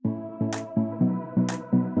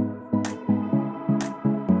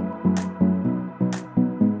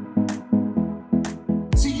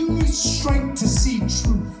need strength to see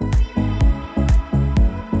truth.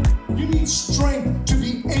 You need strength to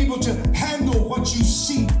be able to handle what you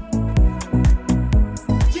see.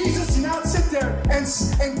 Jesus did not sit there and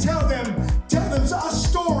tell them a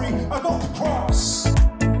story about the cross.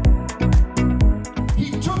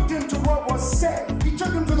 He took them to what was said. He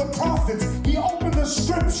took them to the prophets. He opened the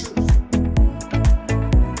scriptures.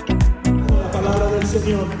 La palabra del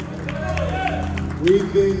Señor.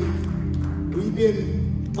 We've been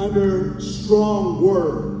under strong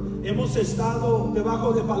word. Hemos estado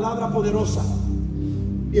debajo de palabra poderosa.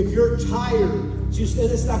 If you're tired Si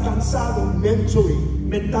usted está cansado mentally,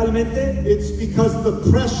 mentalmente, it's because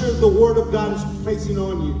the pressure the word of God is placing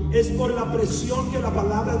on you. es por la presión que la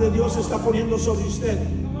palabra de Dios está poniendo sobre usted.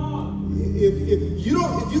 If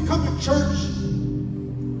you come to church,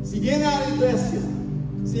 si viene a la iglesia,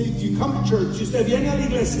 if you come to church, Si usted viene a la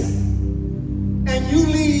iglesia and you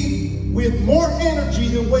leave with more energy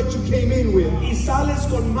than what you came in with, y sales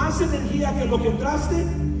con más energía que lo que entraste,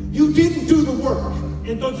 you didn't do the work.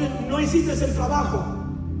 entonces no hiciste el trabajo.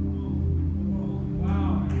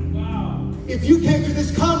 If you came to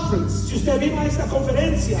this conference Si usted vino a esta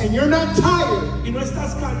conferencia and you're not tired, y no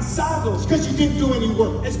estás cansado, it's because you didn't do any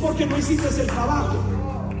work. es porque no hiciste el trabajo.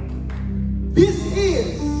 This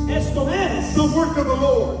is Esto es the work of the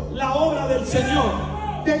Lord, la obra del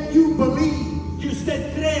Señor, that you believe. que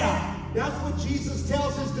usted crea. That's what Jesus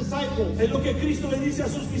tells his disciples. Es lo que Cristo le dice a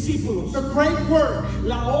sus discípulos. The great work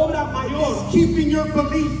La obra mayor is keeping your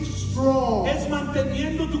belief strong, es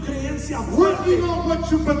manteniendo tu creencia working fuerte, on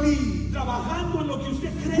what you believe, trabajando en lo que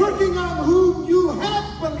usted cree, working on whom you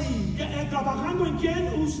have believed, trabajando en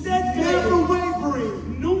quien usted never cree,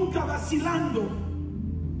 wavering, nunca vacilando,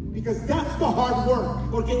 because that's the hard work,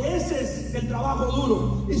 porque ese es el trabajo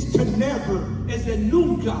duro, is to never es de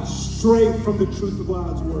nunca, stray from the truth of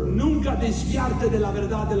God's word. nunca desviarte de la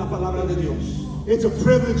verdad de la palabra de Dios. It's a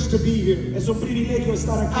privilege to be here. Es un privilegio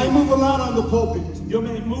estar I aquí. move a lot on the pulpit, Yo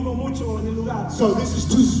me muevo mucho en el lugar. so this is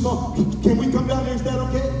too small. Can we come down there? Is that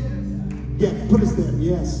okay? Yeah, put us there,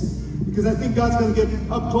 yes. Because I think God's going to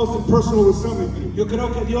get up close and personal with some of you. Yo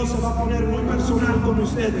creo que Dios se va a poner muy personal con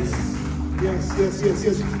ustedes.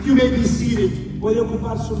 Yes. You may be seated. Puede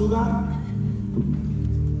ocupar su lugar.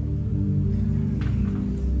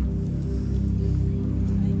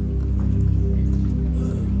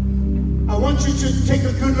 I want you to take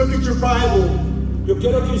a good look at your Bible. Yo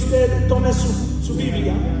quiero que usted tome su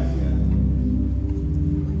Biblia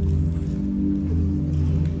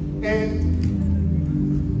And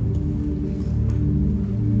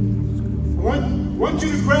I want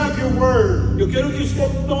you to grab your word. Yo quiero que usted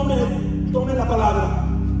tome la palabra.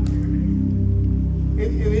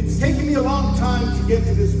 And it's taken me a long time to get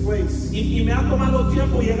to this place Y me ha tomado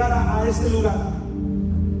tiempo llegar a este lugar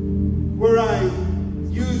where I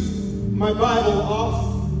used my Bible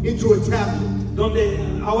off into a tablet. donde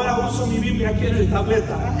ahora uso mi Biblia aquí en el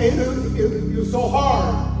tableta. It was so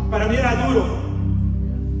hard Para mí era duro,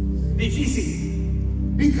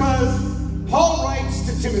 difícil, because Paul writes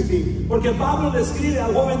to Timothy porque Pablo le escribe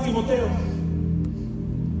al joven Timoteo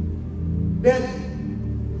that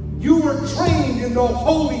you were trained in the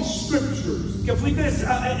Holy Scriptures. que fuiste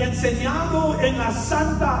enseñado en la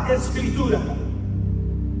Santa Escritura.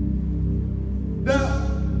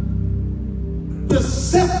 The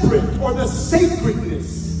separate or the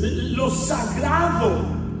sacredness. Lo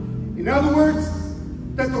sagrado. In other words,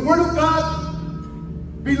 that the Word of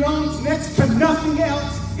God belongs next to nothing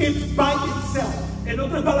else. It's by itself. En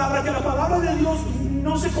otras palabras, que la palabra de Dios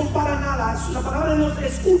no se compara a nada. La palabra de Dios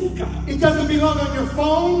es única. It doesn't belong on your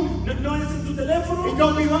phone. No es en tu teléfono. It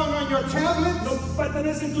don't belong on your tablet. No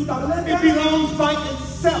pertenece en tu tableta. It belongs by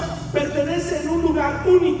itself. Pertenece en un lugar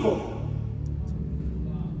único.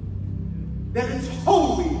 That it's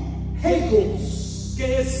holy, Hegels.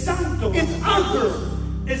 Que es santo. It's other.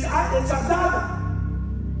 Es sagrado.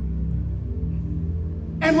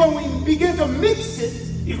 And when we begin to mix it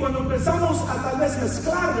Y cuando empezamos a tal vez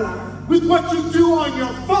mezclarla with what you do on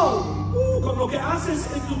your phone, con lo que haces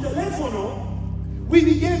en tu teléfono, we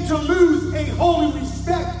begin to lose a holy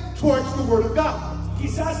respect towards the Word of God.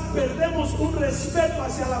 quizás perdemos un respeto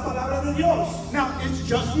hacia la palabra de Dios. Now, it's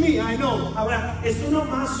just me, I know. Ahora, esto no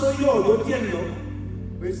más soy yo entiendo.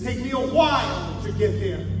 But it's taken me a while to get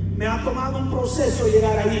there. Me ha tomado un proceso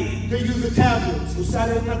llegar ahí, To use a tablet. usar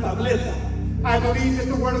una tableta. I believe that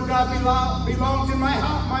the Word of God belongs in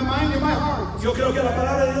my mind and my heart. Yo creo que la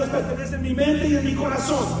palabra de Dios pertenece en mi mente y en mi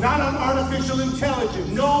corazón, Not on artificial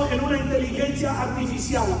intelligence. no en una inteligencia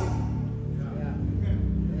artificial.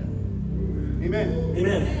 Amen.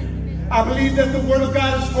 Amén. I believe that the word of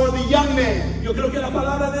God is for the young man. Yo creo que la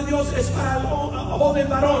palabra de Dios es para el joven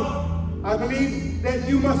varón. I believe that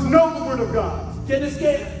you must know the word of God. Tienes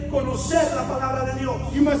que conocer la palabra de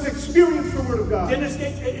Dios. You must experience the word of God. Tienes que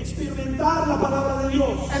experimentar la palabra de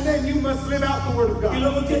Dios. And then you must live out the word of Y God.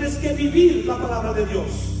 luego tienes que vivir la palabra de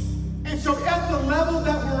Dios. And so at the level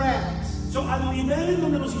that we're at, So, al nivel en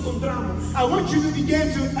donde nos encontramos, I want you to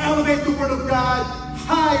begin to elevate the word of God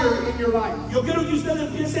higher in your life. yo quiero que usted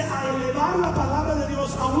empiece a elevar la palabra de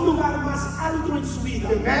Dios a un lugar más alto en su vida.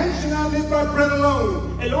 The man shall not live by bread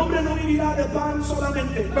alone, El hombre no vivirá de pan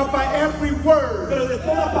solamente, but by every word pero de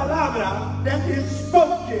toda palabra that is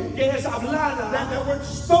spoken. que es hablada, That word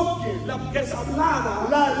spoken, la que es hablada,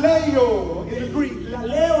 laleo in the Greek. la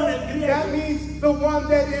leo en el That griego. means the one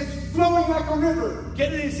that is flowing like a river.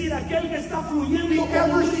 Quiere decir aquel que está The fluyendo como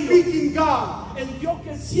ever un río. speaking God. El Dios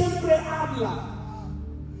que siempre habla.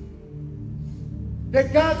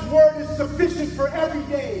 That God's word is sufficient for every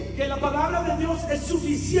day. Que la palabra de Dios es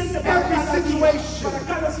suficiente para Every cada día, situation. para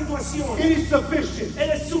cada situación. It is sufficient. Él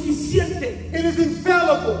es suficiente. It is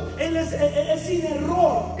infallible. Él es sin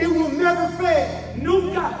error. It will never fail.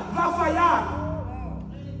 Nunca va a fallar.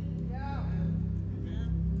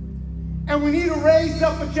 And we need to raise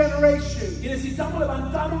up a generation Y necesitamos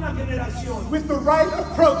levantar una generación with the right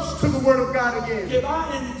approach to the word of God again. que va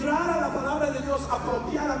a entrar a la palabra de Dios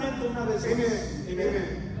apropiadamente una vez más. Amen.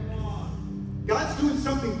 Amen. God's doing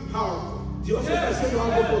something powerful. Dios está haciendo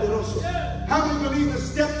algo poderoso. How many believe the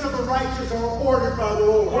steps of the righteous are ordered by the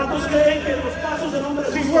Lord? ¿Cuántos creen que los pasos del hombre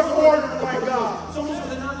See, justo we're son ordered by ordenados por God. Dios? Somos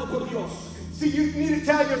ordenados por Dios. See, you need to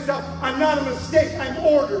tell yourself, I'm not a mistake, I'm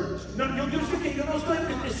ordered. No, yo sé que yo no soy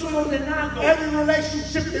ordenado. Every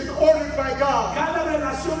relationship is ordered by God. Cada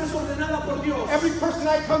relación es ordenada por Dios. Every person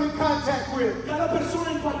I come in contact with. Cada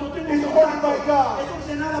persona en cuanto tengo Is ordered by contacto God. es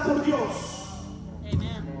ordenada por Dios.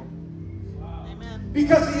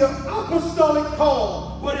 Because the apostolic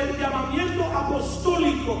call, Por el llamamiento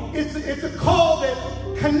apostólico. it's a call that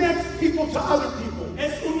connects people to other people.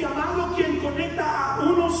 Es un llamado quien conecta a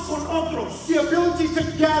unos con otros. The ability to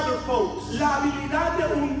gather folks. La habilidad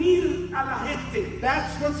de unir a la gente.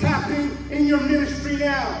 That's what's happening in your ministry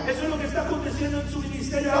now. Eso es lo que está aconteciendo en su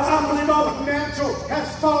ministerio. The apostolic mantle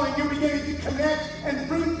has fallen. You're beginning to connect and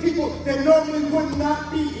bring people that normally would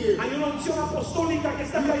not be here. Hay una unción apostólica que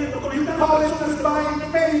está cayendo, You conectando call a it personas que no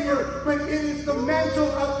divine favor, but it is the mantle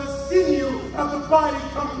of the sinew of the body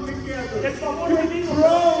coming together. es favor You're divino.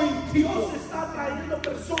 growing Dios people. está trayendo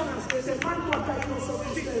personas que ese manto ha caído sobre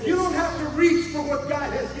ustedes. You don't have to reach for what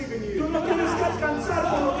God has given Tú you. no tienes que alcanzar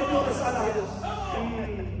por lo que Dios les ha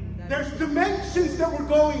dado. There's dimensions that we're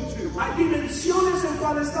going to. Hay dimensiones en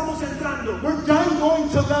cuales estamos entrando. We're done going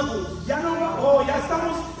to levels. Ya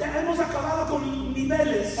hemos acabado con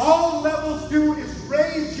niveles. All levels do is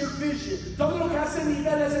raise your vision. Todo lo que hace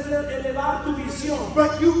niveles es elevar tu visión.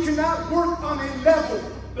 But you cannot work on a level.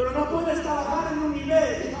 Pero no puedes trabajar en un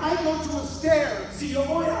nivel. I go to a stair. Si yo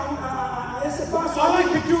voy a ese paso, All I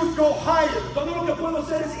can do is go higher. todo lo que puedo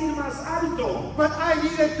hacer es ir más alto. But I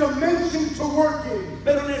need a dimension to work in.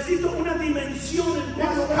 Pero necesito una dimensión en cual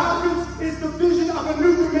This lograr. conference is the vision of a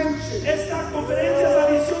new dimension. Esta conferencia es la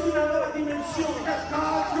visión de una nueva dimensión. Because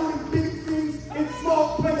God's doing big things in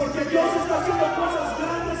small places. Porque Dios está haciendo cosas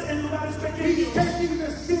grandes en lugares He's pequeños. taking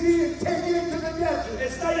the city and taking it to the desert.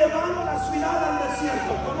 Está llevando la ciudad al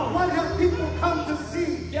desierto. ¿Cómo? What have people come to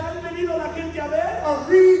see? ¿Ya han venido la gente a ver? A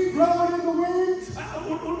reed growing in the wind?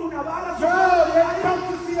 Una vara No, sobre they come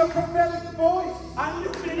to see a prophetic voice. Han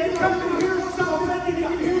They venido come to hear something that they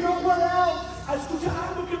can hear nowhere else. a escuchar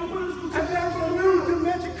algo que no pueden escuchar. And there's a new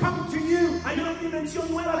dimension coming to you. Hay una dimensión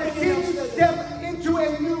nueva I que see viene a you ustedes. step into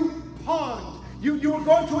a new pond. You are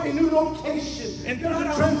going to a new location. There's Entrar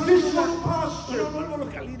a a transitional una posture. nueva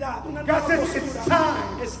localidad, una God nueva says it's postura.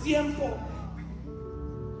 time. Es tiempo.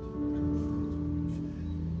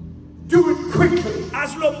 Do it quickly.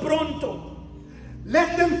 Hazlo pronto.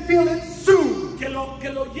 Let them feel it soon. Que lo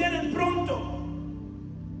llenen pronto.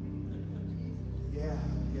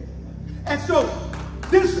 And so,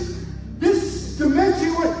 this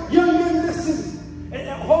dimension where young men listen.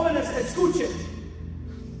 Jóvenes, escuchen.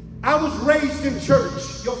 I was raised in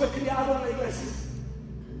church. Yo fui criado en la iglesia.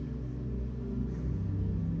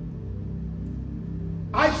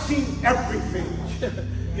 I've seen everything.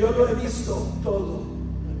 Yo lo he visto todo.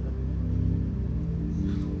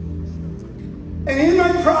 And in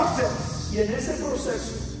my process, Y en ese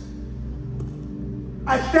proceso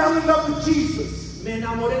I fell in love with Jesus. me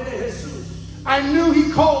enamoré de Jesús. I knew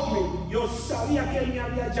He called me, Yo sabía que Él me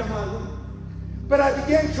había llamado, but I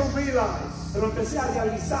began to realize pero empecé a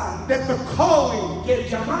realizar that the calling que el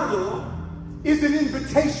llamado is an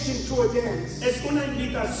invitation to a dance. es una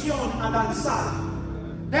invitación a danzar.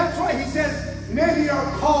 That's why he says, many are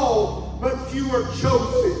called, but few are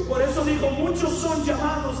chosen. Por eso dijo, muchos son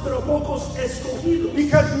llamados, pero pocos escogidos.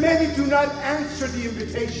 Because many do not answer the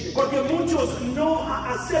invitation. Porque muchos no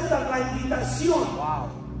aceptan la invitación.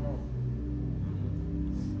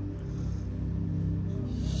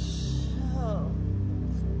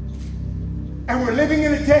 And we're living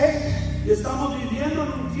in a day Y estamos viviendo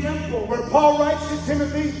en un tiempo where Paul writes to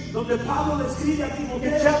Timothy donde Pablo le escribe a in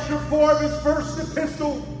Timoteo chapter 4 of his first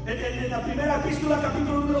epistle en la primera epístola,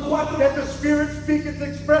 capítulo número 4, that the Spirit speaketh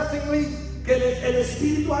expressingly, que el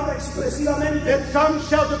Espíritu habla expresivamente that some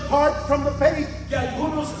shall depart from the faith, que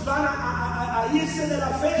algunos van a irse de la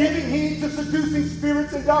fe, giving heed to seducing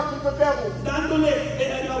spirits and doctrines of devils.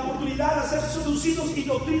 dándole la oportunidad de ser seducidos y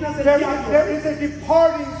doctrinas del There diablo. is a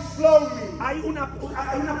departing slowly. Hay un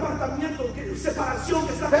apartamiento, separación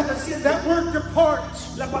que está aconteciendo. That word depart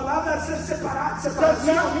La palabra ser does not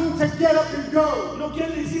separación mean to get up and go. no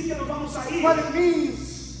quiere decir que nos vamos a ir. What it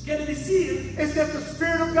means Quiere decir is that the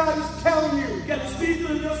Spirit of God is telling you, que el Espíritu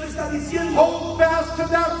de Dios está diciendo, hold fast to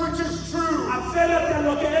that which is true. aférrate a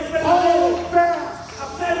lo que es verdadero. Hold fast.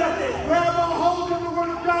 Aférrate. Grab a hold of the Word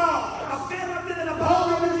of God. Aférrate de la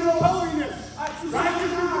Hold palabra of de His Dios. holiness. A su Righteousness is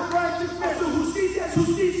santidad. A righteousness. su justicia es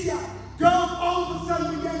justicia. Don't all of a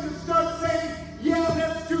sudden begin to start saying, yeah,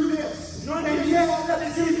 let's do this. No And empieces yeah, a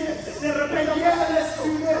let's do decir, this. de repente And vamos a yeah, hacer let's esto.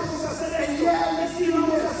 do this. Vamos a hacer And esto. yeah, let's Sí, do vamos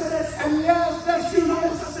a this. hacer esto. And yes, let's Sí, do vamos a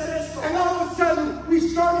this. hacer esto. And all of a sudden, we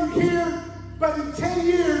started here, but in 10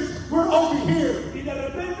 years, we're over here. Y de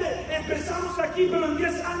repente empezamos aquí, pero en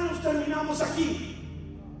 10 años terminamos aquí.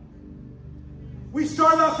 We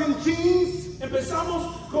start off in jeans,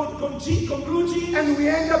 Empezamos con blue jeans and we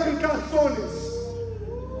end up in calzones.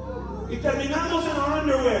 y terminamos en our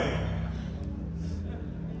underwear.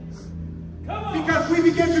 Because we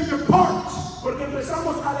begin to depart. Porque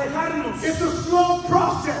empezamos a alejarnos. It's a slow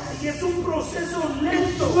process. Y es un proceso It's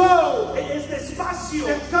lento. slow. Es despacio.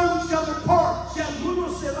 And some shall depart Que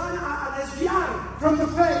algunos se van a desviar from the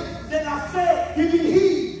faith, de la fe, giving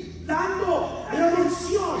heed, dando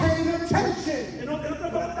atención. paying attention En otras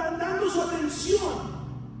palabras, están dando su atención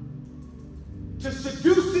to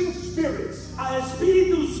seducing spirits a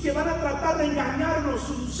espíritus que van a tratar de engañarnos,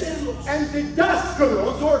 seducirnos. and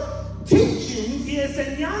didaskalos, or teachings, Y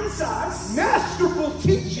enseñanzas, masterful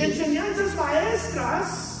teachings. enseñanzas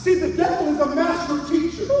maestras. See, the devil is a master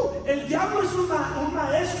teacher. El diablo es un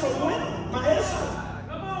maestro bueno, maestro.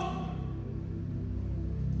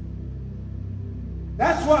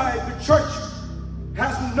 That's why the church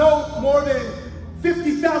has no more than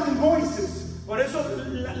 50,000 voices Por eso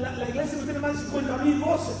la iglesia no tiene más de 50,000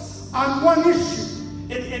 voces on one issue.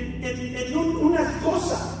 en una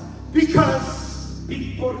cosa. Because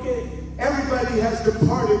Porque everybody has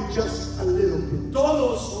departed just a little bit.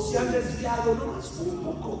 todos se han desviado nomás un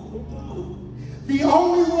poco. The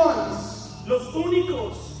only ones, Los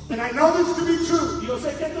únicos, and I know this to be true, y yo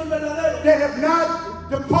sé que esto es verdadero, that have not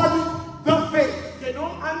departed the faith. que no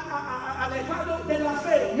han alejado de la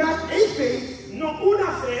fe, Not a faith, no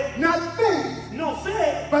una fe, not faith, no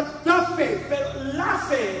fe, but the faith. pero la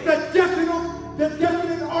fe, The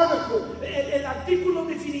definite article. el artículo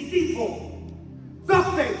definitivo, The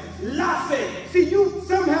faith. la fe. See,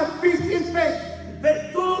 some have faith in faith.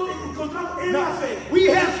 De todo encontramos en la fe. We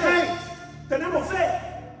have faith Tenemos fe.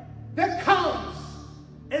 that comes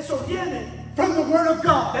Eso viene from the Word of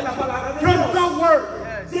God. de la palabra de From Dios. the Word.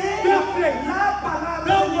 De The faith. la palabra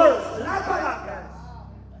The de word. Dios. La palabra.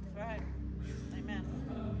 That's right. Amen.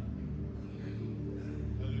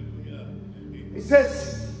 It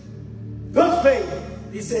says, the faith,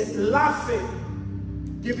 Dice la fe,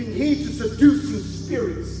 giving heed to seducing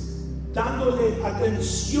spirits. dándole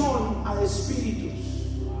atención a espíritus.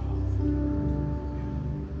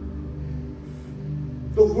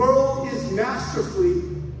 The world is masterfully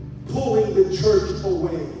pulling the church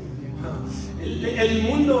away. El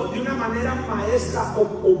mundo de una manera maestra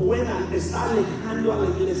o buena está alejando a la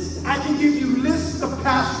iglesia. I can give you lists of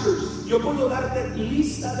pastors, Yo puedo darte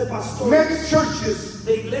lista de pastores many churches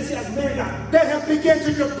de iglesias mega that have begun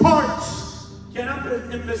to depart, que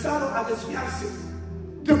han empezado a desviarse,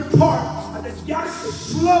 depart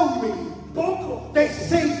slowly. poco, They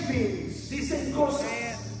say things. dicen cosas,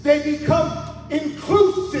 They become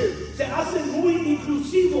inclusive se hacen muy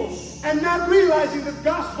inclusivos and not realizing the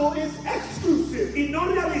gospel is exclusive. y no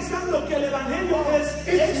realizando que el evangelio es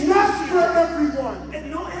It's not for exclusivo. everyone.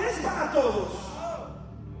 No es para todos.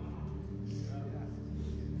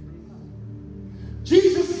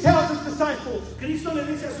 Jesus tells his disciples, Cristo le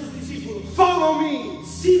dice a sus discípulos, follow me.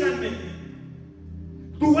 síganme.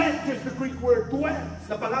 Duet. Duet is the Greek word. Duet.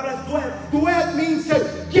 La palabra es duet. Duet means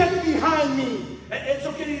to get behind me.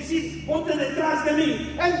 Eso quiere decir, ponte detrás de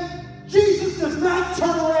mí. And Jesus does not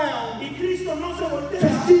turn around Y Cristo no se to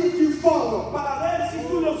voltea see if you follow. para ver si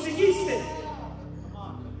tú lo seguiste.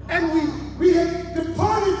 And we have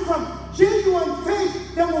departed from genuine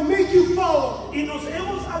faith that will make you follow. Y nos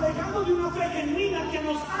hemos alejado de una fe genuina que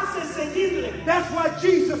nos hace seguirle. That's why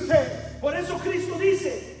Jesus said, Por eso Cristo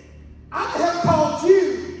dice, I have called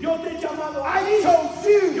you. yo te he llamado a I ti. chose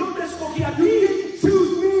you. Yo te escogí a You ti. didn't choose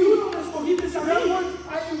Tú me. no me escogiste a In other mí. words,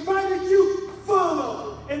 I invited you.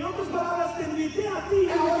 Follow. En otras palabras, te invité a ti.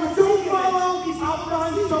 And Ahora if you don't sígueme. follow, Y si I'll no me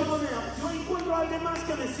find sigues, someone else. yo encuentro a alguien más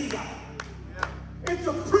que me siga. It's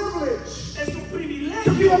a privilege Es un to be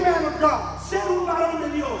privilegio a man of God. ser un varón de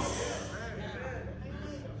Dios.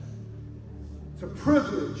 It's a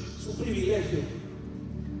privilege Es un privilegio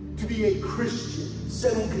to be a Christian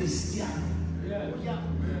ser un cristiano.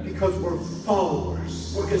 because we're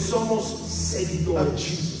followers Porque somos of seguidores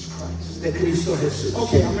Jesus Christ. de Cristo Jesús.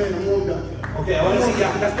 Okay, amen. I'm warmed up. Ok, ahora sí,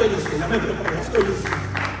 ya estoy listo. Ya me preparé, ya estoy listo.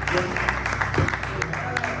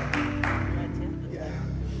 Yeah.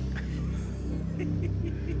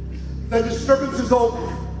 The disturbance is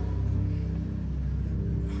over.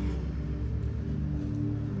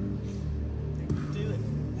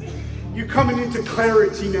 You're coming into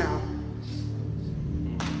clarity now.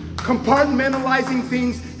 Compartmentalizing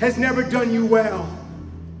things has never done you well.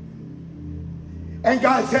 And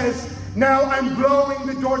God says, now I'm blowing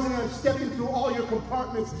the doors and I'm stepping through all your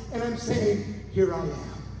compartments and I'm saying, here I am.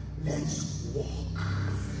 Let's walk.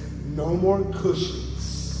 No more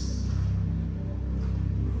cushions.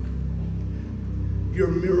 Your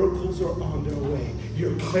miracles are on their way.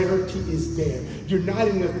 Your clarity is there. You're not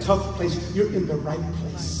in a tough place. You're in the right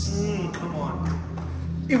place. Come on.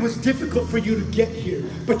 It was difficult for you to get here,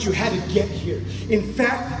 but you had to get here. In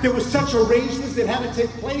fact, there was such arrangements that had to take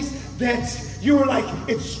place that you were like,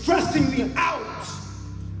 it's stressing me out.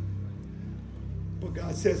 But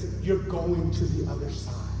God says, you're going to the other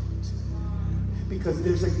side. Because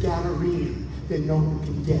there's a Gadarene that no one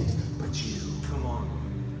can get but you. Come on.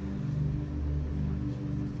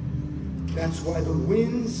 That's why the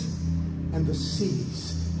winds and the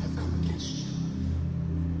seas have come against you.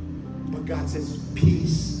 But God says,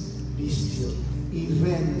 peace, be still.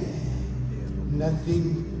 Irene.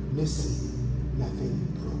 Nothing missing, nothing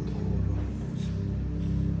broken.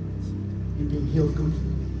 You've been healed completely.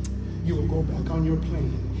 You will go back on your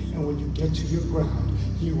plane, and when you get to your ground,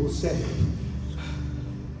 you will say,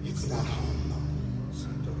 it's not home no more.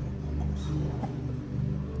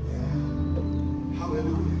 Yeah.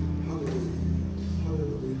 Hallelujah. Hallelujah.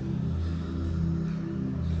 Hallelujah.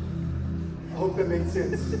 I hope that made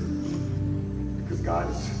sense. Because God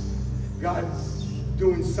is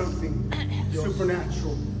doing something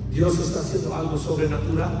supernatural. Dios está haciendo algo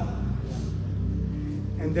sobrenatural.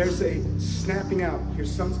 And there's a snapping out. Your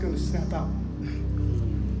son's going to snap out.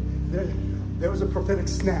 There was a prophetic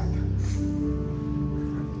snap.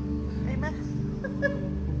 Amen.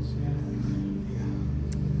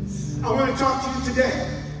 I want to talk to you today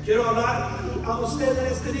Quiero hablar a usted en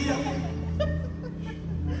este día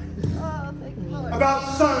Oh, thank you, Lord. about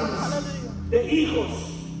sons. Hallelujah. de hijos.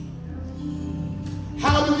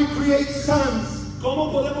 How do we create sons?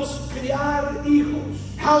 ¿Cómo podemos criar hijos?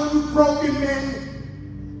 How do broken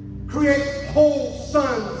men create whole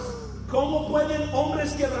sons? ¿Cómo pueden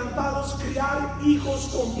hombres quebrantados criar hijos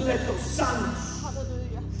completos, sanos?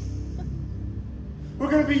 Hallelujah. We're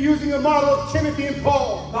going to be using a model of Timothy and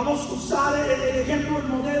Paul. Vamos a usar el ejemplo, el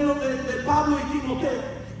modelo de Pablo y Timoteo.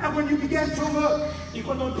 And when you begin to look Y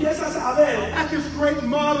cuando empiezas a ver at this great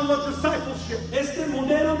model of discipleship, este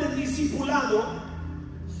modelo de discipulado,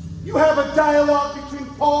 you have a dialogue between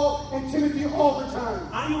Paul and Timothy all the time.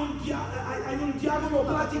 hay un diálogo,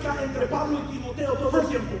 plática entre Pablo y Timoteo todo el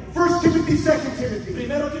tiempo. 1 Timothy, 2 Timothy.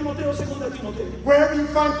 Primero Timoteo, segundo Timoteo. Wherever you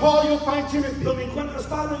find Paul, you'll find Timothy. Donde encuentras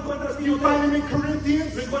Pablo, encuentras You find Timoteo. him in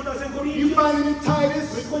Corinthians. Lo encuentras en You Corintios. find him in Lo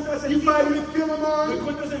Titus. encuentras en You Tito. find him in Lo Philemon.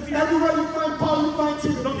 encuentras en Filemón. Everywhere you find Paul, you find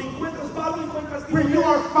Donde Timothy. encuentras Pablo, encuentras When you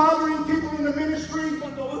Timoteo. are fathering people in the ministry,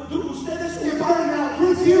 Cuando ustedes if they're not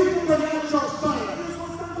with you, then that's your son. Ellos no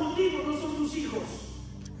están contigo, no son tus hijos.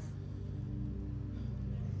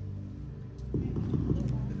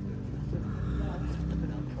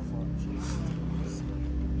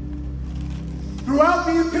 Throughout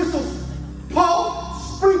the epistles, Paul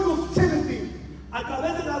sprinkles Timothy. A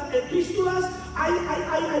través de las epístolas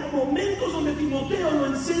hay momentos donde Timoteo lo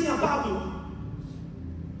enseña a Pablo.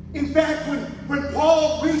 In fact, when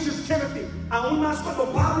Paul reaches Timothy, Aún más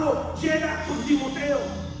cuando Pablo llega con Timoteo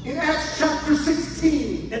in Acts chapter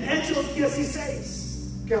 16, en Hechos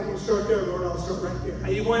 16. Okay, I'm going to start there, Lord. I'll start right there.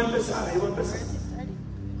 Ahí voy a empezar, ahí voy a empezar.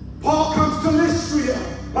 Paul comes to Lystra,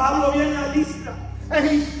 Pablo viene a Listra and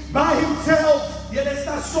he's by himself. y él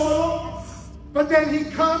está solo, But then he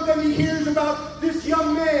comes and he hears about this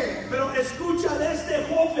young man, pero escucha de este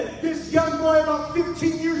joven, this young boy about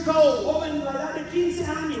 15 years old. joven de la edad de 15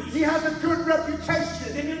 años, He has a good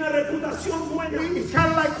reputation. tiene una reputación buena. He's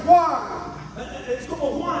kind of like Juan. Es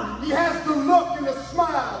como Juan, He has the look and the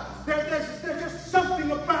smile. There's just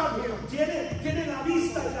something about him. tiene la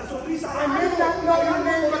vista y la sonrisa. I may not know your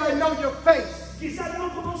name, but I know your face. Quizás no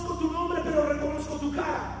conozco tu nombre, pero reconozco tu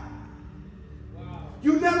cara.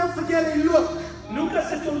 You never forget a look. Nunca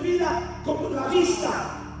se te olvida como la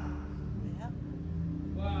vista.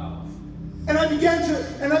 And I began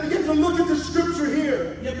to look at the scripture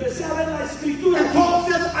here. Y empecé a ver la escritura. And Paul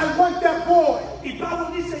says, I want that boy. Y Pablo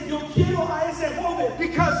dice, yo quiero a ese joven.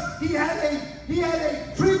 Because he had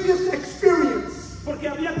a previous experience Porque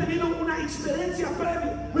había tenido una experiencia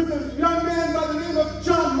previa with a young man by the name of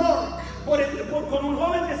John Mark. con un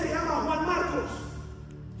joven que se llama Juan Marcos.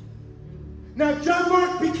 Now John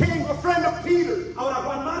Mark became a friend of Peter. Ahora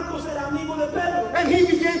Juan Marcos era amigo de Pedro And he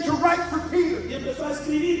began to write for Peter. y empezó a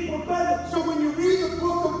escribir por Pedro. So when you read the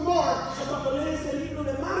book of Mark, O cuando lees el libro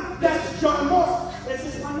de Marcos, that's John Mark. ese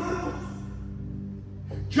es Juan Marcos.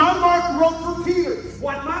 John Mark wrote for Peter.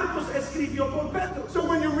 Juan Marcos escribió por Pedro. So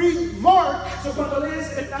when you read Mark, So cuando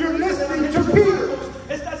lees el You're libro de listening Marcos, to Peter.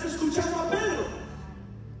 estás escuchando a Pedro.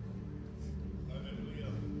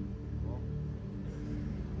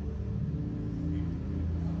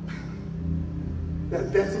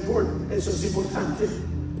 that's important. Eso es importante.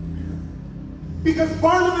 Because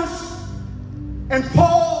Barnabas and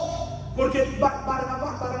Paul, Porque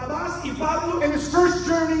Barnabás y Pablo, in his first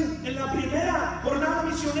journey, en la primera jornada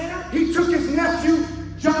misionera, he took his nephew,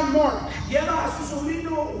 John Mark. lleva a su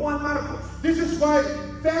sobrino Juan Marcos. This is why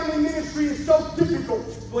family ministry is so difficult.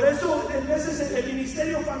 Por eso, en veces, el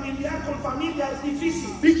ministerio familiar con familia es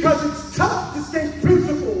difícil. Because it's tough to stay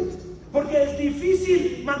principled Porque es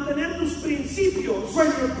difícil mantener tus principios when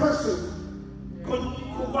you're a person.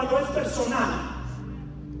 cuando es personal.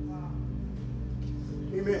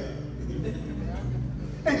 Amen.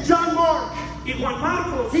 And John Mark, Y Juan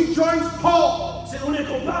Marcos he joins Paul, se une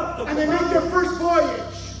con Pablo and they make their first voyage.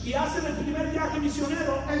 y hacen el primer viaje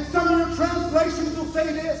misionero. And some of your translations will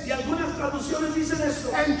say this. Y algunas traducciones dicen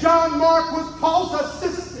esto. And John Mark was Paul's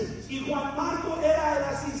assistant. Y Juan Marcos era el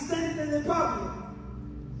asistente de Pablo.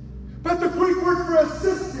 But the Greek word for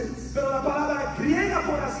assistance Pero la palabra griega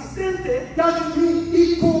por asistente doesn't mean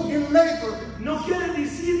equal in labor. no quiere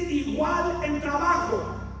decir igual en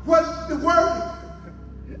trabajo. What the word,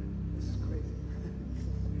 this is crazy.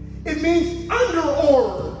 It means under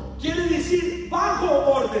order. Quiere decir bajo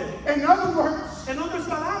orden. In other words, En otras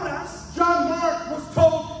palabras, John Mark was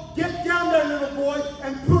told, get down there, little boy,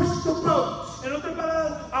 and push the boat. En otras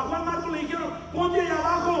palabras, a Juan Marcos le dijeron, ponte ahí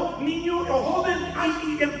abajo, niño o joven,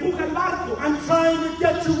 y empuja el barco. I'm trying to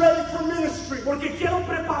get you ready for ministry. Porque quiero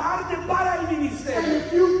prepararte para el And ministerio.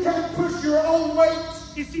 if you can't push your own weight,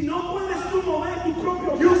 Y si no puedes tú mover tu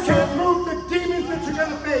propio you peso, can't move the demons that you're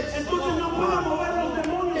going to face. entonces no puedes mover los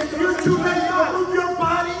demonios. If que you're vas a too lazy to enfrentar. move your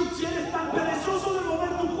body, Si eres tan perezoso de mover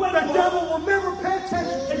tu the cuerpo, devil will never pay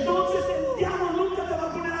attention to you. entonces el diablo nunca te va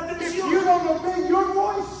a poner If you atención. don't obey your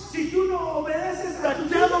voice, Si tú no obedeces a the tu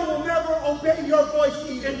devil Dios, will never obey your voice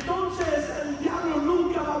either. entonces el diablo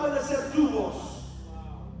nunca va a obedecer tu voz.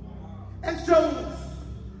 And so,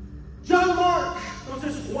 John Mark,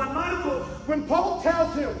 Entonces Juan Marcos, when Paul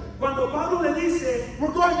tells him, cuando Pablo le dice,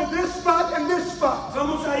 we're going to this spot and this spot,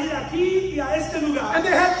 vamos a ir aquí y a este lugar, and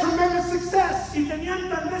they had tremendous success. y tenían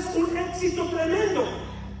tal vez un éxito tremendo,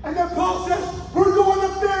 And then Paul says, we're going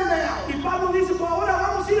up there now. y Pablo dice, pues ahora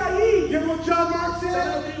vamos a ir ahí. You know what John Mark ¿Sabes lo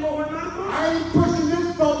said? que dijo Juan Marcos? I ain't pushing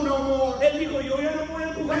this boat no more. Él dijo, yo ya no voy a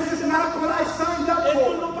empujar This is ese not barco. what I signed up Esto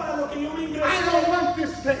for. no para lo que yo me I ingresé. don't want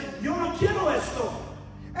this thing. Yo no quiero esto.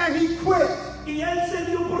 And he quit. Y él se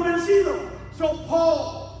dio por vencido. So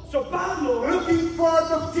Paul, So Pablo, looking for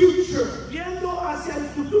the future, viendo hacia el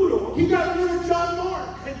futuro, he got rid of John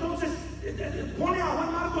Mark. entonces pone a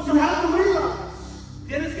Juan Marcos You have to realize,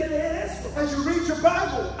 Tienes que leer esto, as you read your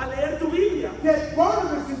Bible, a leer tu Biblia. that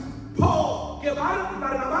Barnabas and Paul, Que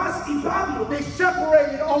Barnabás y Pablo they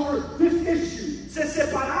separated over this issue. se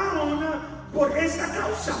separaron por esta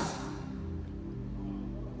causa.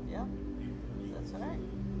 Yep. That's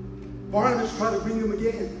right. Barnabas tried to bring him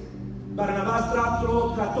again. Barnabás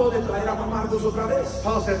trató de traer a Juan Marcos otra vez.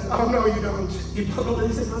 Paul says, oh no, you don't. Y Pablo le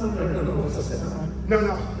dice, no vamos a hacer nada. No,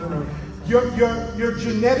 no. No. Your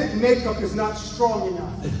genetic makeup is not strong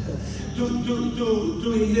enough.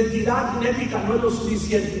 Tu identidad genética no es lo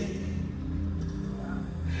suficiente.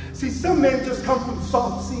 See, some men just come from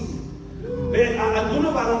soft seed.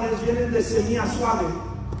 Algunos varones vienen de semilla suave.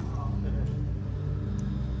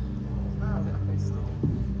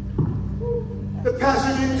 The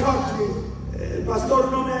pastor didn't talk to me. El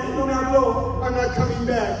pastor no me habló. I'm not coming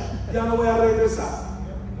back. Ya no voy a regresar.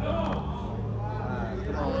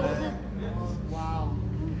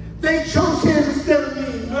 They chose him instead of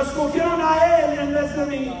me. Lo escogieron a él en vez de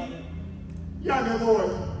mí. Ya me voy.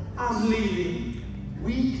 I'm leaving.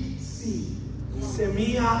 Weak seed.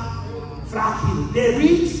 Semilla frágil.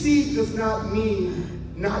 Weak seed does not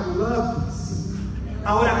mean not loved.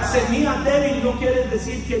 Ahora, semilla débil no quiere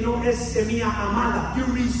decir que no es semilla amada.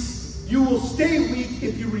 You will stay weak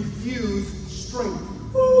if you refuse strength.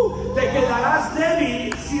 Te quedarás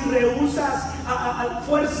débil si rehusas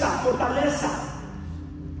fuerza, fortaleza.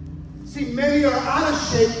 See, many are out of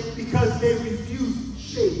shape because they refuse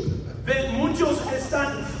shape. Muchos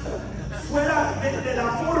están fuera de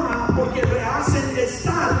la forma porque rehacen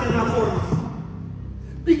estar en la forma.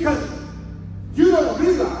 Because you don't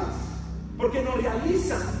realize porque no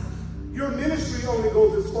realizan. Your ministry only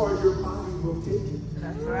goes as far as your body will take it.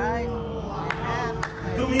 That's right. Amen.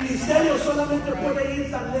 Tu ministerio solamente puede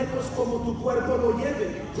ir tan lejos como tu cuerpo lo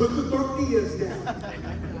lleve. Put the tortillas down.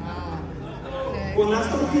 Con las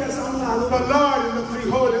tortillas a un lado. The lard and the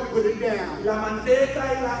frijoles, put it down. La manteca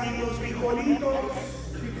y los frijolitos.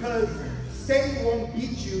 Because Satan won't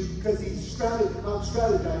beat you because he's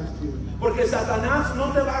strategized you. Porque Satanás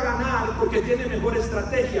no te va a ganar porque tiene mejor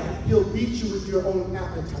estrategia. He'll beat you with your own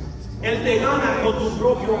appetite. Él te gana con tu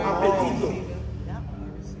propio apetito.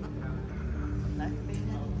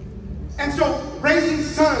 And so, raising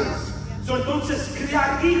sons. So, entonces,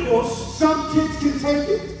 criar hijos. Some kids can take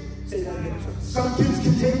it. Some kids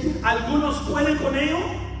can take it. Algunos pueden con ello.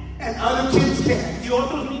 And other kids can't. Y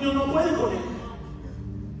otros niños no pueden con ello.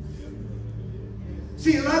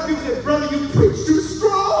 See, a lot of people say, brother, you preach too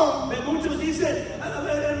strong. Muchos dicen,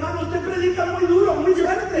 hermano, usted predica muy duro, muy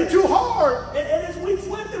fuerte. You're too hard. Eres muy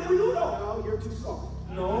fuerte, muy duro. No, you're too soft.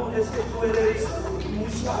 No, es que tú eres muy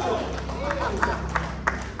suave.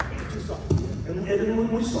 Eres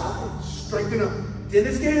muy suave. Strengthen up.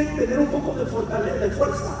 Tienes que tener un poco de fortaleza, de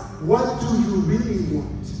fuerza. What do you really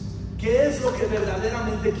want? ¿Qué es lo que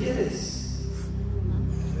verdaderamente quieres?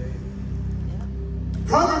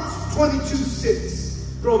 Proverbs 22:6.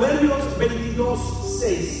 Proverbios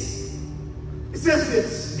 22:6. It says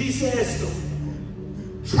this. Dice esto.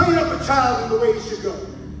 Train up a child in the way he should go.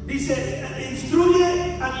 Dice,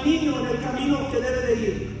 instruye al niño en el camino que debe de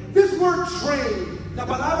ir. This word train. La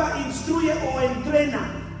palabra instruye o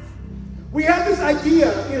entrena. We have this idea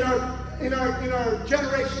in our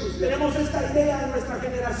generations. Tenemos esta idea en nuestra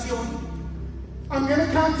generación. I'm going to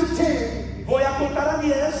count to 10. Voy a contar a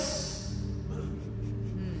 10.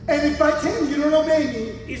 And if by 10 you don't obey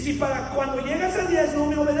me, y si para cuando llegas a 10 no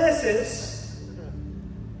me obedeces,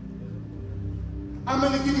 I'm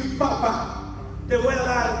going to give you papa. Te voy a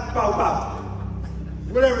dar pau pau.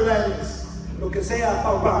 Whatever that is. Lo que sea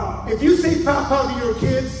pau pau. If you say papa to your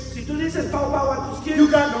kids, si tú dices pau pau a tus kids, you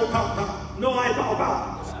got no papa. No hay pau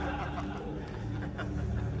pau.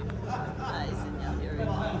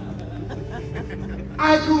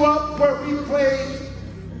 I grew up where we played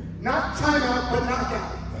not timeout but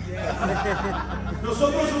knockout.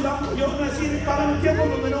 Nosotros jugamos, yo nací para un tiempo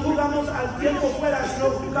donde no jugamos al tiempo fuera, sino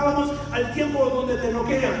jugábamos al tiempo donde te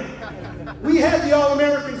noquean. We had the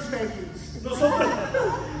All-American spankings. Nosotros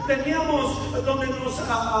teníamos donde nos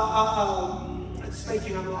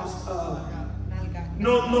spanking, I'm lost.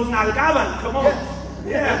 Nos nalgaban, come on.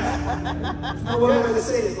 Yeah. No one way to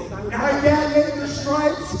say it. My dad made the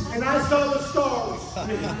stripes and I saw the stars.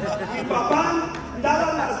 Mi papá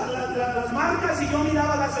daba las marcas y yo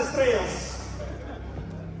miraba las estrellas.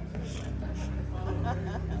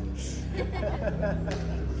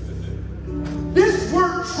 This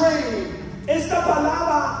word train. Esta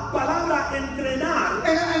palabra entrenar.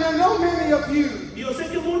 And I know many of you yo sé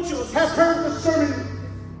que muchos have heard the sermon,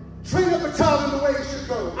 train up a child in the way he should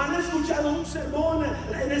go. Han escuchado un sermón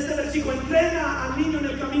en este versículo, entrena al niño en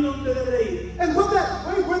el camino donde debe ir. And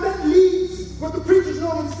where that leads, what the preachers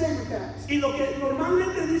normally say with that. Y lo que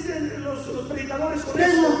normalmente dicen los predicadores con they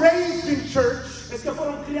eso, were raised in church. Es que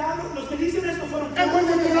fueron criados, los que dicen esto fueron criados. And when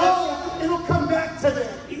they get old, it'll come back to them.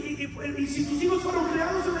 Y si tus hijos fueron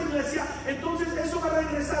criados en la iglesia, entonces eso va a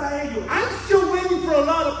regresar a ellos. I'm still waiting for a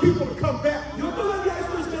lot of people to come back. Yo todavía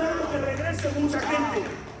estoy esperando que regrese mucha gente.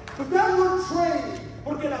 But that word train,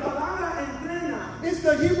 porque la palabra entrena, is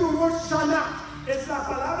the Hebrew word shanach. es la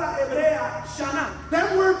palabra hebrea shana.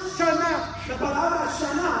 That word shana La palabra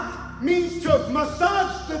shana means to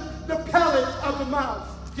massage the palate of the mouth.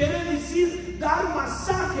 quiere decir dar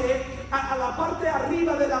masaje a la parte de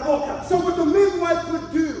arriba de la boca. So what the midwife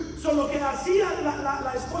would do So, lo que hacía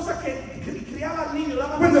la esposa que criaba al niño,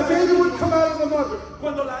 daba when the masaje al baby would niño, come out of the mother,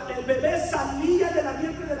 cuando el bebé salía de la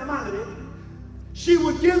vientre de la madre, she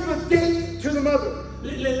would give a date to the mother.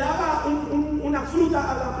 le daba una fruta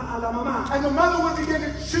a la mamá. And the mother would begin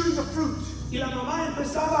to chew the fruit. Y la mamá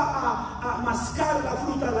empezaba a mascar la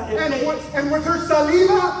fruta, el date. And with her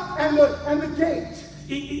saliva and the date,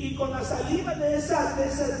 Y con la saliva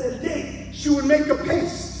del date, she would make a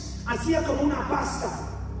paste. hacía como una pasta.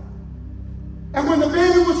 And when the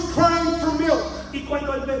baby was crying for milk, Y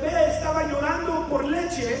cuando el bebé estaba llorando por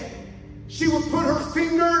leche, she would put her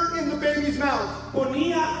finger in the baby's mouth.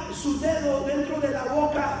 ponía su dedo dentro de la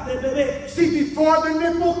boca del bebé. See, before the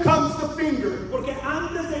nipple comes the finger. Porque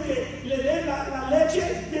antes de que le dé la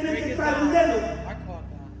leche, tiene que entrar el dedo.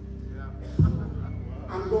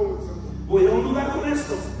 I'm going somewhere. Voy a un lugar con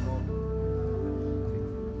esto.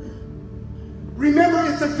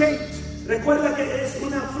 Remember, it's a date. Recuerda que es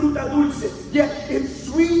una fruta dulce. Yet it's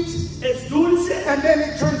sweet, Es dulce, and then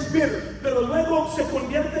it turns bitter. pero luego se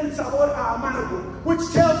convierte en sabor a amargo. Which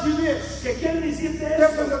tells you this, ¿Qué quiere decirte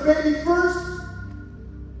that when esto? the baby first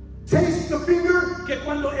tastes the finger, Que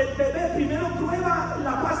cuando el bebé primero prueba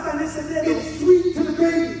la pasta en ese dedo, it's sweet to the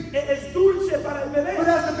baby. es dulce para el But bebé.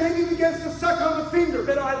 as the baby begins to suck on the finger,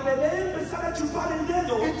 Pero al bebé empezar a chupar el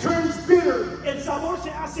dedo, it turns bitter. el sabor se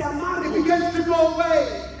hace It amargo. begins to go away.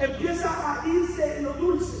 Empieza a irse en lo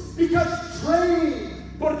dulce. Because training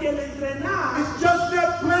Porque el entrenar is just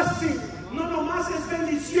that blessing. no nomás es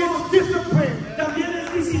bendición, It's discipline. también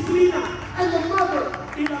es disciplina. And the mother,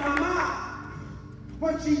 Y la mamá,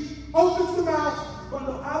 when she opens the mouth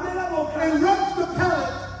cuando abre la boca and rubs the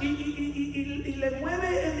palate, y le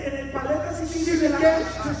mueve en el paleta así she de la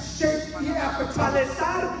begins to shape the appetite.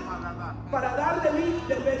 paletar para dar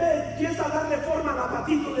del bebé, empieza a darle forma al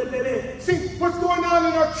apetito del bebé. See, what's going on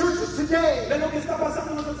in our churches today? Ve lo que está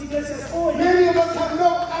pasando en nuestras iglesias hoy. Many of us have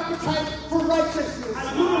no appetite for righteousness.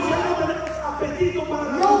 Algunos ya no tenemos apetito para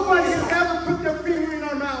la Nobody has justicia. ever put their finger in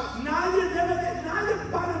our mouth. Nadie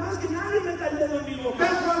para más que nadie meta el dedo en mi boca.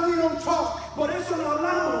 That's why we don't talk. Por eso no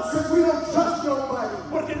hablamos, Because we don't trust nobody.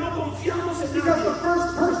 porque no confiamos en Because the nadie.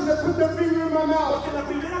 first person that put their finger in my mouth, Porque la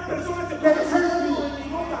primera persona que They puso el hurt dedo me. en mi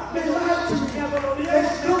boca, They lied to me. me adolorieron, They me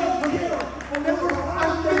stole from me. mintieron, They were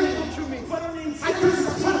unfaithful to me. fueron I infieles couldn't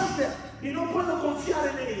a mí, trust them. y no puedo confiar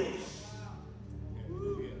en ellos.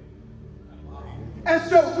 And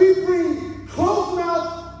so we bring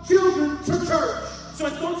closed-mouthed children to church. So,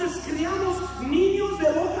 entonces criamos niños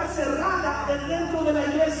de boca cerrada dentro de la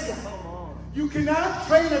iglesia. You cannot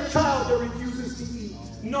train a child that refuses to eat.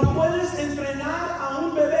 No puedes entrenar a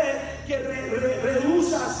un bebé que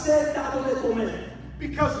rehúsa ser dado de comer.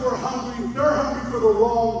 Because we're hungry. They're hungry for the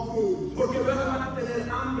wrong thing. Porque luego van a tener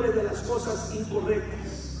hambre de las cosas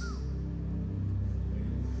incorrectas.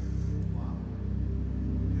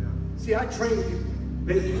 See, I train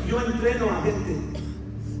people. Yo entreno a gente.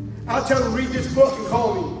 I'll tell them, read this book and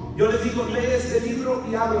call me. Yo les digo, lee este libro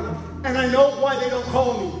y háblame. And I know why they don't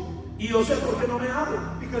call me. Y yo sé por qué no me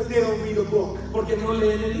hablan. Because they don't read a book. Porque no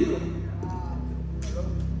leen el libro.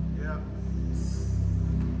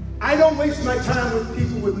 I don't waste my time with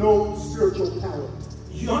people with no spiritual talent.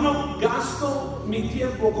 Yo no gasto mi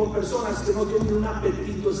tiempo con personas que no tienen un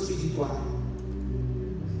apetito espiritual.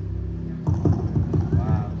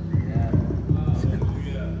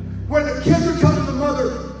 Where the kids are telling the mother,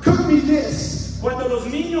 cook me this. Cuando los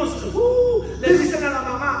niños le dicen a la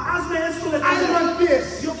mamá, hazme esto de I comer. want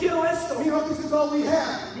this. Yo quiero esto. Mijo, this is all we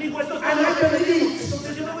have. Mi puesto I'm not gonna eat.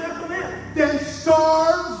 entonces yo no voy a comer. Then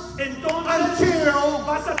starve Entonces until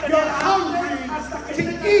vas a tener you're hambre hungry hasta que to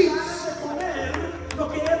tengas eat. ganas de comer lo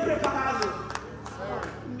que he preparado.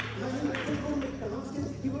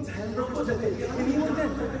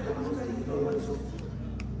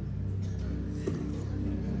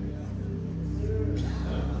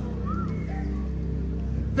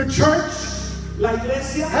 The church La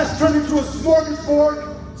iglesia has turned into a smorgasbord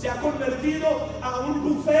se ha convertido a un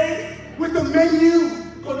buffet with a menu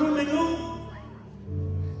con un menú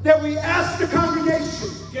that we ask the congregation,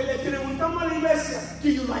 que le preguntamos a la iglesia, do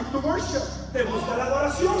you like the worship? ¿te gusta la Do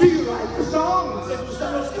adoración? you like the songs? ¿Te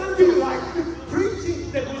gustan los Do you cantos? like the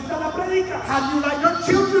preaching? ¿Te gusta la prédica? How do you like our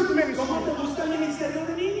children's ¿Cómo ministry? te gusta el ministerio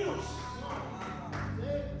de niños?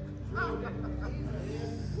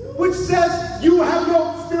 Which says you have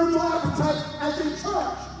no spiritual appetite. appetite as a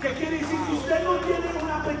church. ¿Qué quiere decir? Que usted no tiene un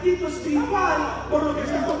apetito espiritual por lo que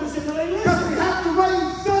está aconteciendo en la Because we iglesia. have to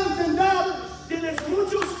raise sons and daughters Tienes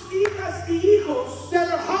muchos hijas y hijos that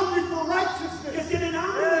are hungry for que righteousness tienen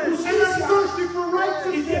hambre de and are justicia thirsty for y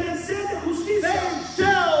righteousness. tienen sed de They justicia.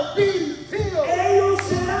 shall be filled. Ellos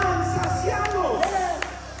serán saciados.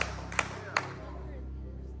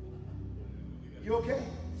 You okay?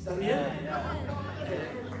 ¿Está bien?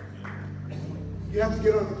 You have to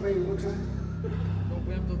get on the plane one time. No,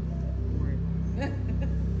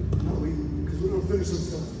 because we're going to finish some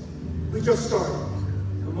stuff. We just started.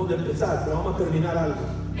 Vamos a empezar, pero vamos a terminar algo.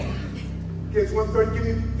 Okay, it's 1:30. Give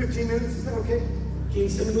me 15 minutes. Is that okay?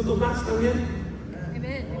 15 minutos más también.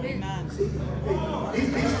 Sí. These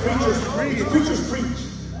preachers preach.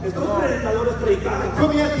 Estos predicadores predicaron. Put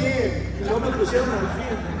me at the end. Y no me pusieron al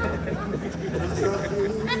fin.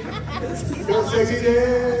 Don't say me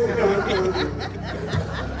there.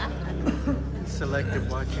 Selective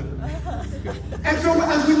watching. And so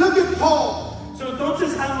as we look at Paul, So,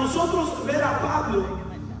 entonces, a nosotros ver a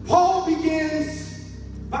Paul begins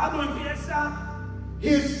Pablo empieza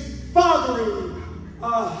his fathering.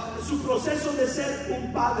 su proceso de ser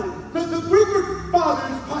un padre. The Greek word father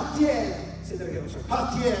is patier,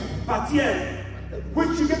 Patiel,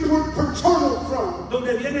 which you get the word paternal from,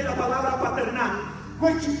 donde viene la palabra paternal,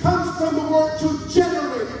 which comes from the word to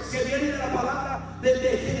generate, que viene de la palabra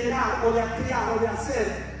de generar o de criar o de hacer,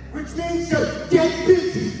 which means to get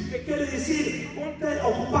busy. que quiere decir ponte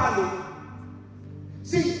ocupado.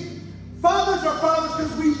 See, fathers are fathers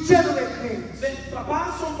because we generate things.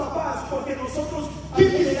 Papás son papás porque nosotros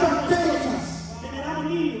Give me generamos some babies. cosas, generamos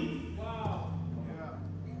niños.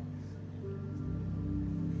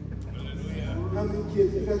 How many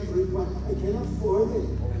kids? I got 3. Why? I can't afford it.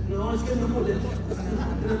 No, es que no podemos,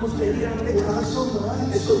 tenemos feria. It costs so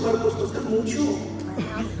much. Estos barcos costan mucho.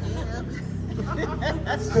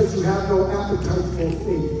 It's because you have no appetite for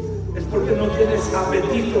faith. Es porque no tienes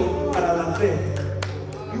apetito para la fe.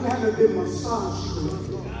 You haven't been massaged.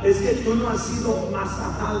 Es que tú no has sido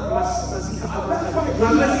masajado, no has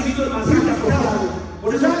recibido el masaje apropiado.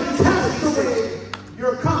 Por eso That cast dice, away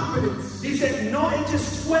your confidence. dice, no eches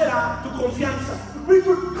fuera tu confianza. The Greek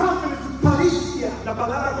word confidence is parisia. La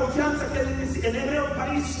palabra confianza quiere decir en hebreo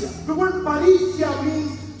paricia. The word parisia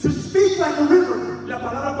means to speak like a river. La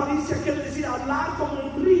palabra paricia quiere decir hablar como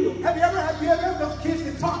un río. Have you ever had those kids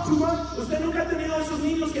that talk too much? Usted nunca ha tenido esos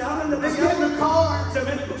niños que hablan They get in demasiado. the car Se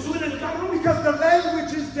suben en el carro because the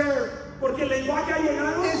language is there. porque el lenguaje ha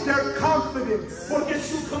llegado. Is their confidence. Porque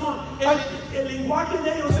el lenguaje de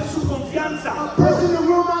ellos es su confianza. A person that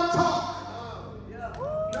will not talk,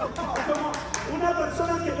 Como una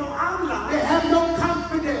persona que no habla they have no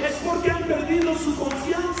confidence. es porque han perdido su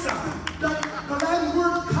confianza. The Latin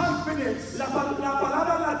word confidence, La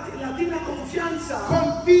palabra latina confianza,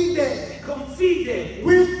 confide,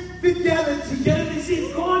 with fidelity, quiere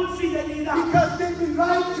decir con fidelidad. because they've been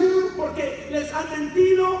lied to, Porque les han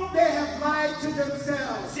mentido, they have lied to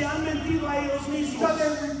themselves. se han mentido a ellos mismos. So they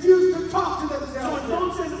refuse to talk to So, themselves.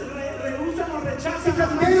 entonces rehusan o rechazan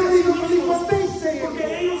Because a they don't even ellos believe what mismos, they say porque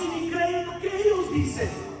anymore. ellos ni creen lo que ellos dicen.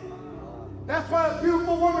 That's why a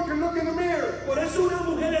beautiful woman can look in the mirror Por eso una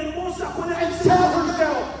mujer hermosa puede and verse tell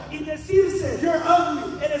herself, y decirse, you're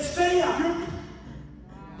ugly. eres fea.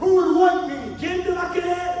 Who would want me? ¿Quién te va a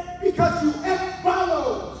querer? Because you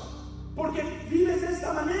follows. Porque vives de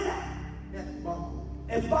esta manera. Es palo.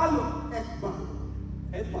 Es palo.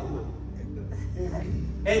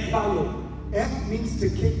 Es palo. F means to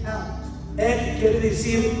kick out Es quiere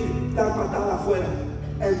decir dar patada afuera.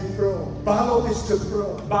 and throw. Balo is to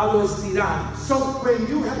throw. Palo es tirar. So when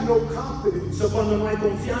you have no confidence, So, cuando no hay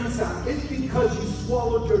confianza, it's because you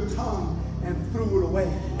swallowed your tongue and threw it away.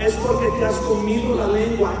 es porque te has comido la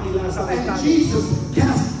lengua y la has And aventado. Jesus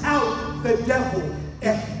cast out the devil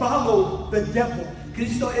and followed the devil.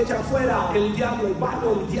 Cristo echa afuera el diablo, el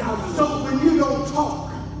palo, el diablo. So when you don't talk,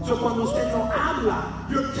 So, cuando usted no habla,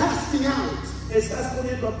 you're casting out. estás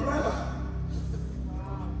poniendo a prueba.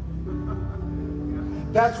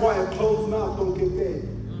 That's why a closed mouth don't get fed.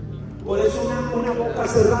 Por eso una boca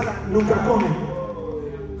cerrada nunca come.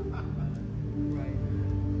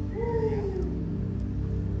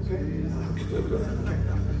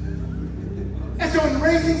 And so in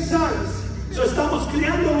raising sons, So, estamos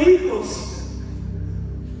criando hijos.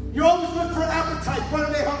 you always look for appetite. What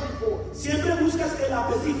are they hungry for? Siempre buscas el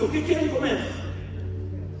apetito. ¿Qué quieren comer?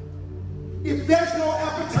 If there's no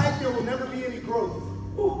appetite, there will never be any growth.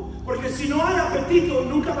 Porque si no hay apetito,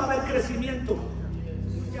 nunca va a haber crecimiento.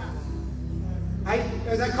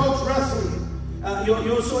 As I coach wrestling,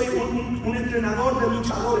 Yo soy un entrenador de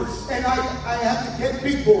luchadores. and I have to get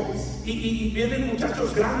big boys. y vienen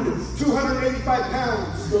muchachos grandes, 285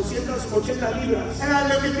 pounds. 280 libras. And I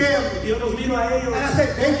look at them Y yo los miro a ellos and I say,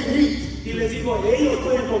 they can eat. y les digo, ellos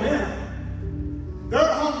pueden comer.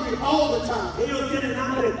 They're hungry all the time. Ellos tienen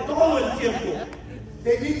hambre todo el tiempo.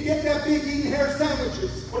 They didn't get that big eating hair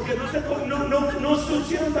sandwiches. Porque no se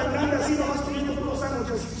hicieron tan grandes así, nomás comiendo puros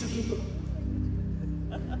sándwiches así chiquitos.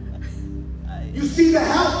 You see the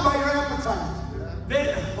health by your appetite.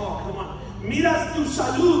 Ve, oh, come on. Miras tu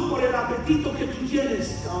salud por el apetito que tú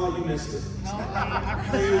tienes. Oh, you missed it.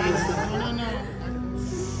 You missed it.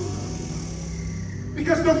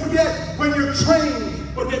 Because don't forget, when you're trained,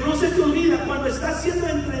 Porque no se te olvida, cuando estás siendo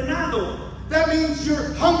entrenado, that means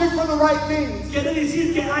you're hungry for the right things. quiere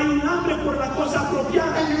decir que hay un hambre por la cosa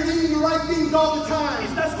apropiada. And you're eating the right things all the time.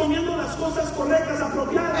 Estás comiendo las cosas correctas,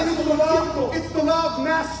 apropiadas And it's todo el tiempo. the law of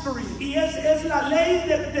mastery. Y es la ley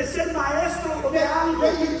de ser maestro de algo.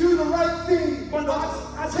 When you do the right thing, Cuando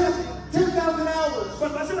haces 10,000 hours,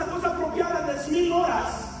 cuando haces la cosa apropiada de 1000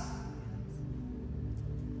 horas,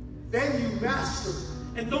 then you master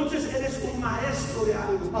entonces eres un maestro de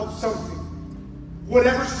algo. of something.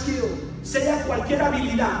 Whatever skill. Sea cualquier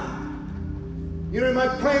habilidad. You know, in my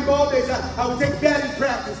playing ball days, I would take batting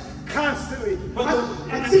practice constantly.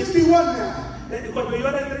 I'm 61 now. Cuando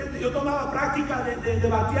yo tomaba práctica de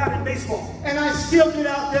batear en béisbol. And I still get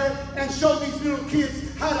out there and show these little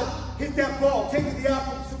kids how to hit that ball, take it the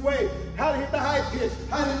opposite way, how to hit the high pitch,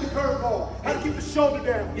 how to hit the curveball, how to keep the shoulder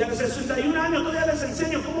down. Y a los 61 años todavía les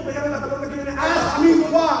enseño cómo pegar la pelota que viene. Ask me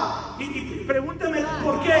why. Y pregúntame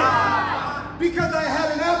por qué. Because I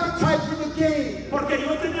had an appetite for the game. Porque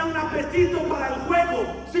yo tenía un apetito para el juego.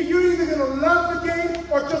 See, you're either going to love the game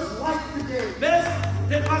or just like the game. ¿Ves?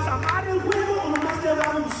 ¿Te vas a amar el juego o nomás te va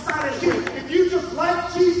a gustar el See, juego? if you just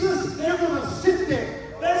like Jesus, you're going to sit there.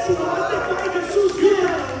 ¿Ves? Si nomás te cae Jesús,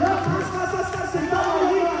 mira, vas a estar sentado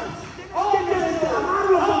ahí. Tienes que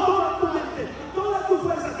amarlo con toda tu mente, toda tu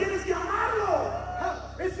fuerza. Tienes que amarlo.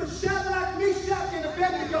 It's the Shadrach, Meshach, and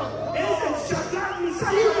Abednego. Es el Shadrach,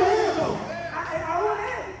 Meshach y Abednego.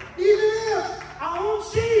 Even if Aún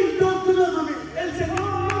sí, you don't deliver me, el Señor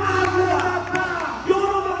no me I will ayuda. not bow. Yo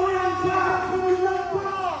no me voy a entrar. When you not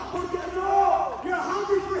bow, Porque no, you're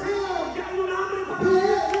hungry for Him. que hay un hambre para He Él.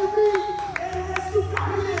 is your meat. Él es tu He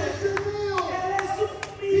carne. is your meal. Él es tu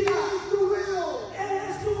He vida. is the will. Él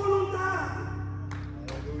es tu voluntad.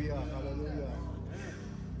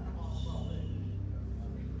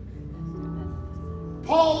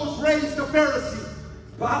 Paul was raised a Pharisee.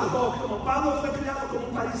 Pablo fue criado como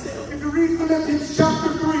un fariseo. If you read Philippians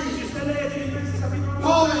chapter Si 3, usted lee Filipenses capítulo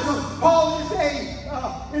Paul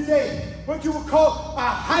 3, is a what you would call a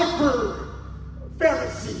hyper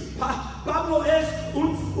Pharisee. Pablo es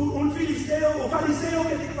un filisteo o fariseo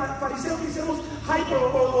que hicimos hyper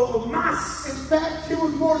o más. In fact, he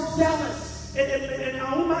was more zealous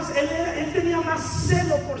Aún más, él tenía más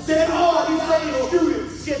celo por ser than all un these fariseo other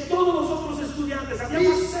students. que todos los otros estudiantes. Había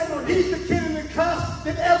más celo en él. He's the kid in the class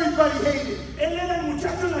that everybody hated. Él era el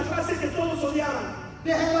muchacho en la clase que todos odiaban.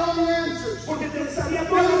 They had all the answers. Porque te sabía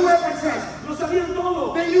todas las respuestas. Lo sabían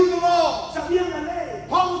todo. They knew the law. Sabían la ley.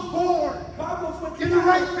 Paul was born Pablo fue in the criado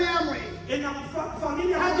right family. en la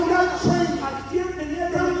familia Had the right training. tenía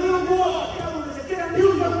From a little boy. desde que era He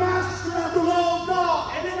was a niño. master of the law of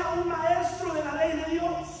God. Él era un maestro de la ley de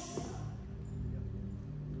Dios.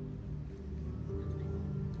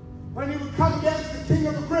 When he would come against the king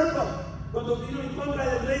of Agrippa, Cuando vino en contra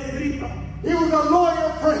del rey de Agripa, he was a lawyer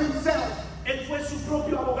for himself. él fue su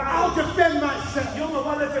propio I'll abogado. defend myself. Yo me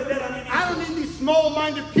voy a defender a mí I don't mismo. need these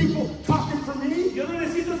small-minded people talking for me. Yo no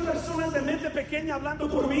necesito personas de mente pequeña hablando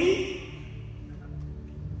por mí.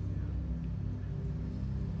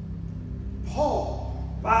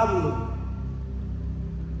 Pablo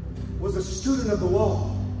Was a student of the law.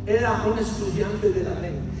 era un estudiante de la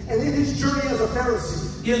ley. And in his journey as a Pharisee,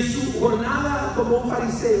 Y en su jornada como un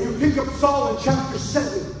fariseo, you pick up Saul in chapter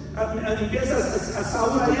 7. empiezas a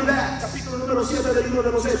Saúl ahí en el capítulo número 7 del libro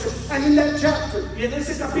de los Hechos. And in that chapter, Y en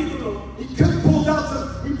ese capítulo, he pulls out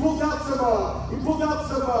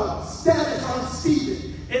some status on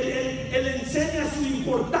Stephen. él enseña su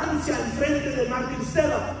importancia en frente de Martín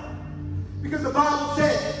Esteban. Because the Bible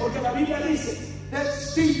said Porque la Biblia dice that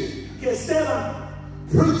Stephen que Esteban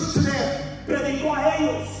preached to them predicó a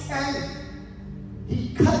ellos and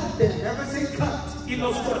he cut them. Everybody say cut. y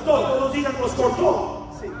los cortó. Todos digan, los cortó.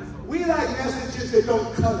 We like messages that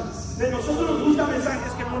don't cut us. De nosotros nos gustan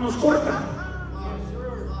mensajes que no nos cortan.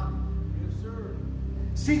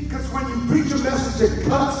 See, because when you preach a message that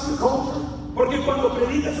cuts the culture, Porque cuando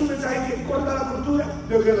predicas un mensaje que corta la cultura,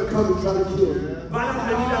 they're going to come and try to kill you. van a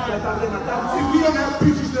venir a tratar de matarnos. See, we don't have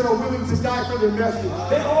preachers that are willing to die for their message.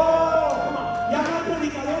 Oh,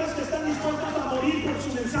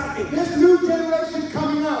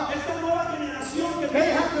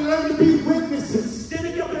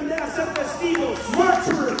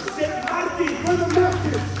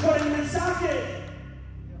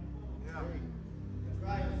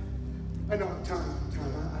 I know,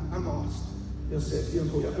 time. I'm lost. Yo sé,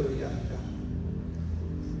 tiempo ya, pero ya.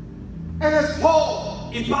 And as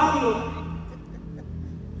Paul, Y Pablo,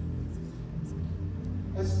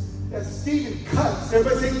 as Stephen cuts,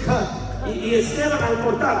 everybody say cut. y Esteban al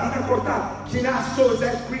cortar, diga cortar. Kinaso is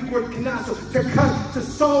that Greek word kinaso, to cut, to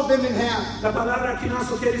saw them in half. La palabra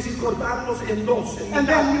quinazo quiere decir cortarlos en dos. And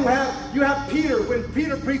then you have Peter, when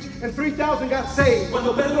Peter preached and 3,000 got saved.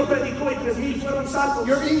 Cuando Pedro predicó y 3,000 fueron salvos.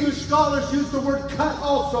 Your English scholars use the word cut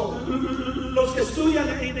also. Los que estudian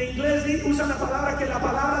en inglés usan la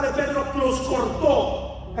palabra de Pedro los cortó.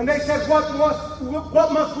 And they said, what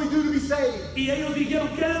must we do to be saved? Y ellos dijeron,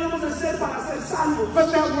 ¿qué debemos hacer para ser salvos?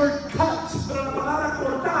 But that word cut, Pero la palabra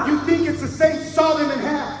cortar, you think it's the same, saw them in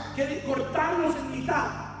half. quiere cortarlos en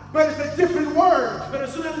mitad. But it's a different word. Pero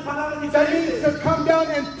es una palabra That means diferente. to come down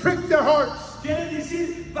and prick their hearts. Quiere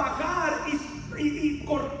decir bajar y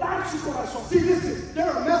cortar su corazón. See, listen, there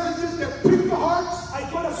are messages that prick the hearts, Hay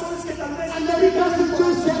corazones que tal vez and there are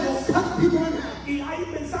messages that will cut people in half. y hay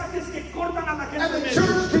mensajes que cortan a la And gente. the en medio.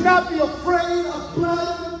 church cannot be afraid of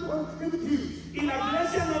blood in the pews. Y la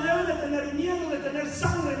iglesia no debe de tener miedo de tener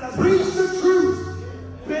sangre en las Preach manos. the truth.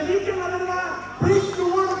 Prediquen la verdad. Preach the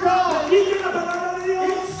word of God. Prediquen la palabra de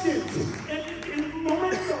Dios. Instant. En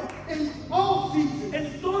momento, In all seasons.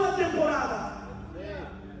 en toda temporada.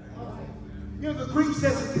 You know, the Greek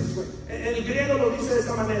says it this way. El griego lo dice de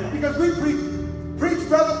esta manera. Because we preach,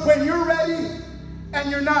 brother, when you're ready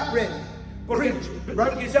and you're not ready. Porque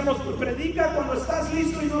Right? decimos, predica cuando estás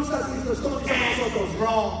listo y no estás listo. Es como decimos nosotros.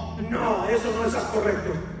 Wrong. No, eso no es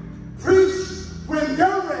correcto. Preach when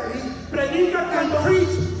they're ready Predica and cuando, preach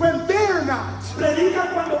when they're not.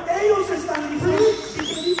 predica cuando ellos están listos.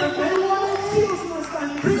 Y predica cuando ellos no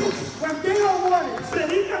están Preach listos. when they don't want it.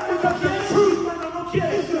 Predica cuando quieren y cuando no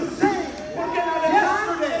quieren. It's the same. Porque la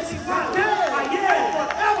verdad es igual. Ayer,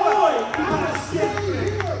 hoy y para Stay siempre.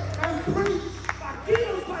 here and preach. Aquí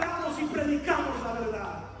nos paramos y predicamos la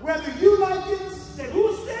verdad. Whether you like it ¿Te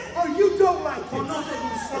guste or you don't like o it, no te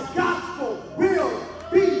guste? the gospel will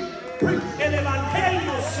be preached. El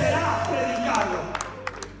evangelio será predicado.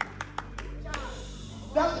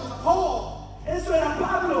 That was Paul. Eso era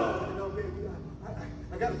Pablo. You know, baby,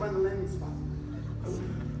 I got to find a landing spot.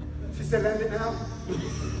 She said, land it now.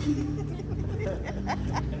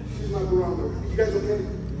 She's my barometer. You guys okay?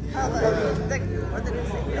 What did it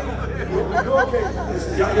say? You okay?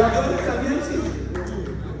 Ya está bien, sí.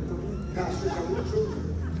 Pastor, tell me the truth.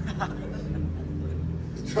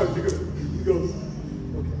 He goes,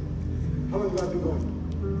 okay. How long have I been going?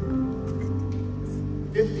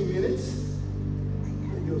 15 minutes?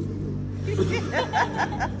 He goes,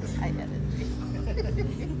 I had it.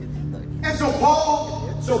 and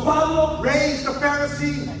so Pablo raised raised a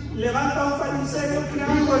Pharisee. levanta un fariseo.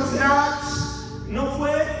 He was not No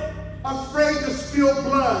fue. afraid to spill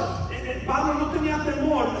blood. Pablo no tenía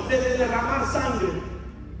temor de derramar sangre.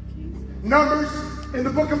 Numbers, in the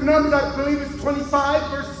book of Numbers, I believe it's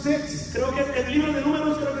 25, verse 6. Creo que el libro de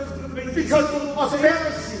Números creo que es 25. Because a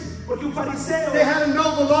Pharisee, Porque un fariseo they had to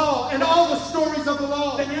know the law and all the stories of the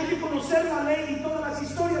law. tenían que conocer la ley y todas las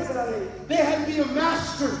historias de la ley. They had to be a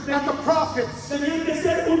master at the prophets. Tenían que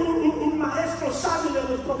ser un maestro sabio de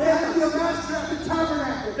los They had to be a profetas. master at the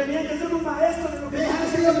tabernacle. Tenían que ser un maestro de lo que They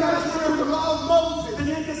had to be a master of the law of Moses.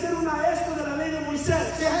 Tenían que ser un maestro de la ley de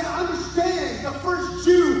Moisés. They had to understand the first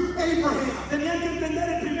Jew, Abraham. Tenían que entender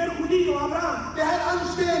el primer judío, Abraham. They had to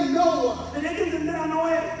understand Noah. Tenían que entender a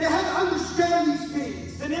Noé. They had to understand these things.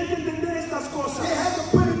 Tenían que entender estas They cosas. had to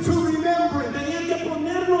put it to remembrance. Tenían que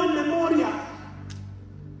ponerlo en memoria.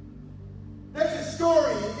 There's a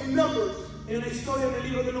story in Numbers En la historia del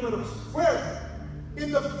libro de Números, where,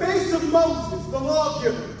 in the face of Moses, the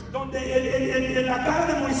lawgiver, donde en la cara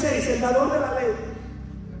de Moisés, el dador de la ley,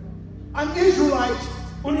 an Israelite,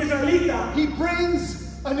 un israelita he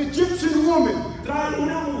brings an Egyptian woman trae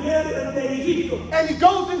una mujer de Egipto and he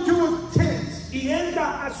goes into a tent. y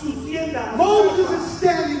entra a su tienda. Moses is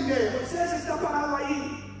standing there Moisés está parado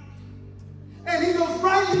ahí and he goes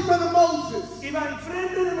right in front of Moses y va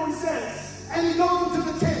enfrente de Moisés and he goes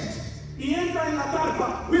into the tent y entra en la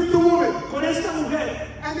carpa with the woman con esta mujer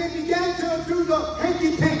and they began to do the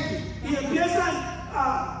hanky panky. y empiezan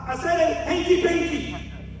a hacer el hanky panky.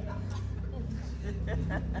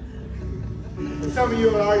 Some of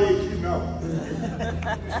you are already, you know.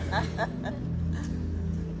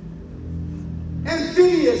 And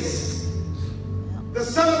Phineas, the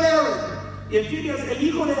son of Aaron, Y en Filias, el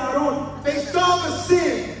hijo de Aarón, they saw the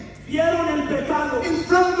sin vieron el pecado in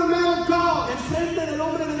front of the man of God. enfrente del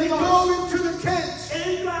hombre de They Dios. go into the tent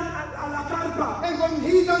entran a la carpa. And when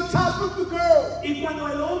he's on top of the girl, Y cuando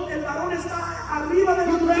el varón está arriba de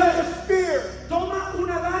he la grabs mujer, a spear toma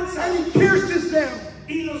una lanza and he pierces them.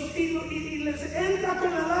 y les entra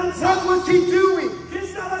con la lanza. What was he doing? ¿Qué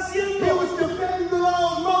estaba He haciendo? was defending the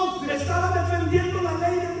law of Moses. Estaba defendiendo la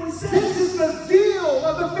ley de This Moisés. is the zeal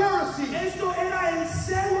of the Pharisees. Esto era el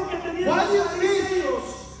celo que tenían Why do you los think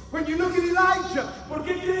fariseos. when you look at Elijah ¿Por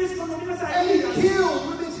qué crees cuando miras a and he Elías killed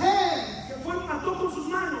with his hands que mató con sus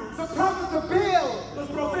manos the prophets of Baal? los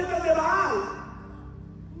profetas de Baal?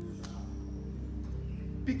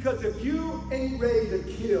 Because if you ain't ready to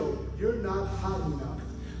kill, you're not hot enough.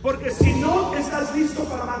 Porque si no estás listo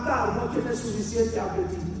para matar, no tienes suficiente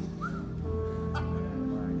apetito.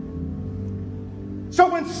 So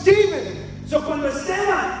when Stephen So cuando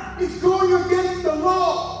Esteban is going against the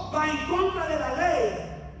law, va en contra de la ley,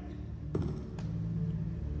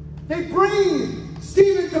 they bring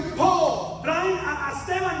Stephen to Paul traen a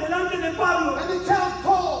Esteban delante de Pablo and they tell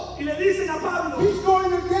Paul y le dicen a Pablo, he's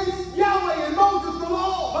going against Yahweh and Moses the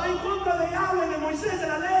law. va en contra de Yahweh, de Moisés, de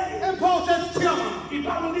la ley. And Paul says, kill him. Y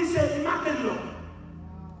Pablo dice, mátenlo.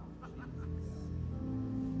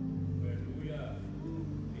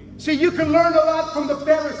 See, you can learn a lot from the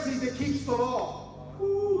Pharisee that keeps the law.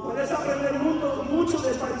 Puedes aprender mucho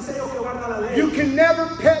del fariseo que guarda la ley. You can never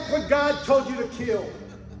pet what God told you to kill.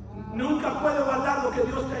 Nunca puedes guardar lo que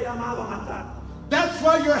Dios te ha llamado a matar. That's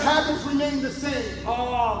why your habits remain the same.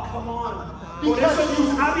 Oh, come on. Por eso tus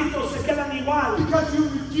hábitos se quedan igual. Because you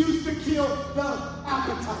refuse to kill the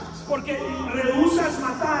appetites. Porque rehusas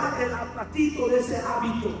matar el apetito de ese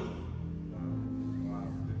hábito.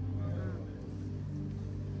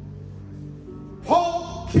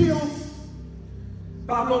 Paul kills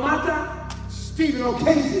Pablo mata Stephen,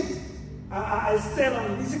 okays it. a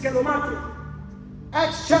Esteban, dice que lo mate.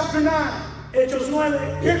 Acts chapter 9. Hechos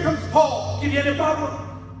 9, Here comes Paul. y viene Pablo.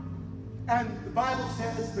 And the Bible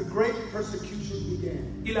says the great persecution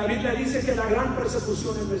began. Y la Biblia dice que la gran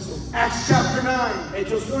persecución empezó. Acts chapter 9.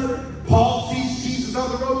 Hechos 9, Paul sees Jesus on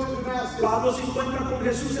the road to Damascus. Pablo se encuentra con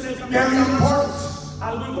Jesús en el camino. Very de Damasco. important.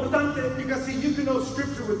 Algo importante, Because see, you can know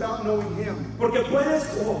scripture without knowing him. porque puedes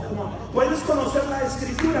conocer la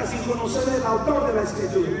escritura sin conocer el autor de la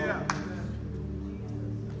escritura.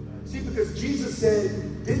 See, because Jesus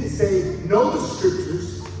didn't say know the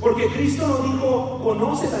scriptures. Porque Cristo no dijo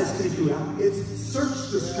conoce la escritura, It's search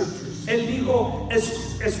the scriptures. Él dijo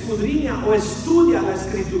escudriña o estudia la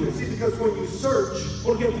escritura. See, because when you search,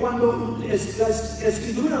 Porque cuando la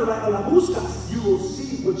escritura la buscas, you will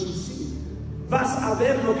see what you see. vas a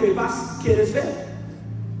ver lo que quieres ver.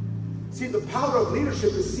 See, the power of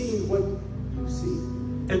leadership is seeing what you see.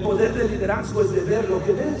 El poder de liderazgo es de ver lo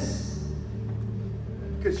que ves.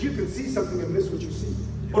 Because you can see something and miss what you see.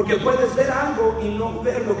 Porque puedes ver algo y no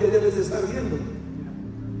ver lo que debes de estar viendo.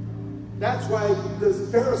 That's why the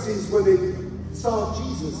Pharisees, when they saw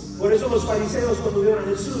Jesus, Por eso los fariseos cuando vieron a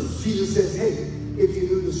Jesús, Jesus says, hey, if you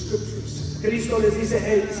knew the scriptures, Cristo les dice,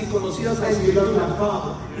 hey, si conocieras la and you love my escritura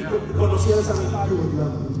Father, y conocieras a mi you Padre would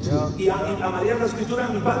love me too. y amarías la escritura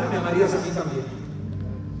a mi Padre, me amarías a mí también.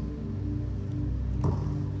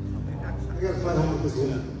 I got to fight home with this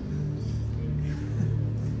woman.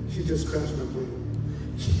 She just crashed my brain.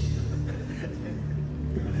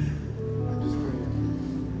 I'm just praying.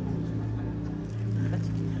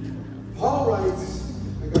 Paul writes,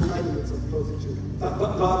 I got 5 minutes, I'm closing to it.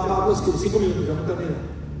 Pablo escribe, 5 minutos, ya no termina.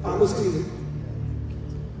 Pablo escribe,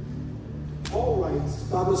 Paul writes,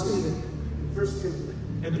 Pablo escribe in 1 Timothy,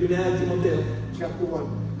 en 1 de Timoteo, chapter 1,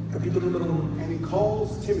 capítulo número 1, and he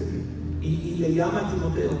calls Timothy y le llama a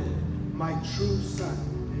Timoteo, my true son.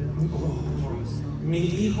 mi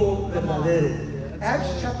hijo verdadero.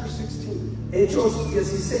 Acts chapter 16, Hechos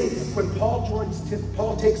 16, when Paul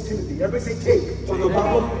takes Timothy, everybody say take. cuando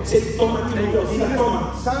Pablo se toma a Timoteo, diga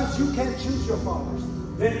toma. Sons, you can't choose your fathers.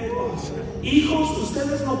 Ven, hijos,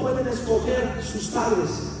 ustedes no pueden escoger sus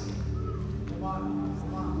padres.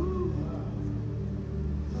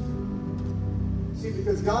 See,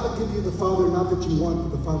 because God will give you the father not that you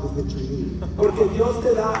want, but the father that you need. Porque Dios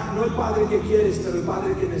te da no el padre que quieres, pero el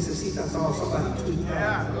padre que necesitas. Oh, somebody.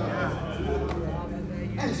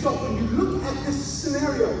 And so when you look at this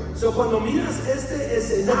scenario, So, cuando miras este the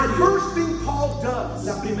escenario, first thing Paul does,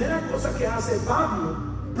 la primera cosa que hace Pablo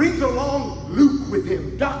brings along Luke with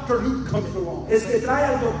him. Dr. Luke comes along. es que trae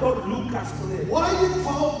al doctor Lucas con él. Why did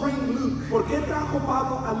Paul bring Luke? ¿Por qué trajo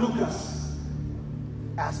Pablo a Lucas?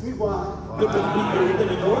 Ask me why.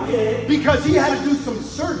 Pregúntame por qué. Because he had to do some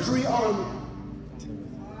surgery on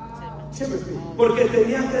Timothy. Porque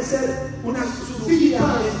tenía que hacer una See, cirugía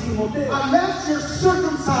en because Timoteo. unless you're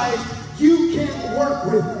circumcised, you can't work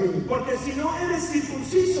with me. Porque si no eres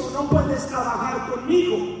circunciso, no puedes trabajar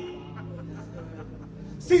conmigo.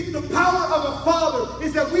 See, the power of a father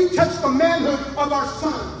is that we touch the manhood of our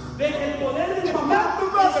sons. El poder del It's papá not the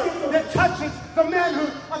mother that touches the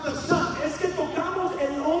manhood of the son. es que tocamos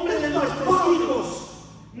el hombre de nuestros hijos.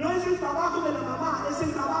 No es el trabajo de la mamá, es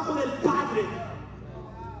el trabajo del padre.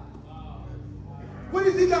 What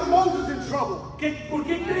do you think got Moses in trouble? ¿Por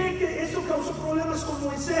qué cree que eso causó problemas con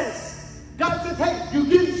Moisés? God says, hey, you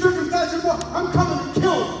didn't circumcise your boy. I'm coming to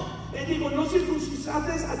kill him. Él dijo, no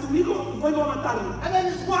circuncisaste a tu hijo, vuelvo a matarlo. And then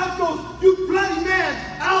his wife goes, you bloody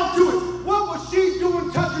man, I'll do it. What was she doing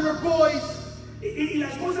touching her boys? Y la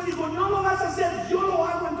esposa dijo, no lo vas a hacer, yo lo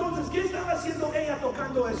hago entonces. ¿Qué estaba haciendo ella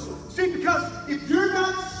tocando eso? See, because if you're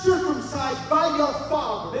not circumcised by your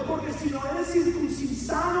father Porque si no eres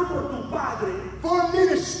circuncisado por tu padre for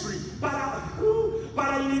ministry,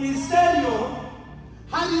 para el ministerio,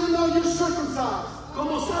 how do you know you're circumcised?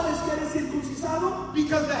 ¿cómo sabes que eres circuncisado?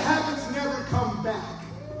 Because the habits never come back.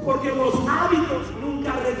 Porque los hábitos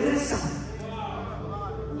nunca regresan.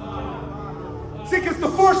 See, because the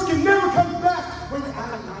foreskin never comes back. When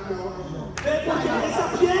I know. Porque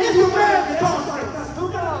esa piel It's a nunca man regresa talking. para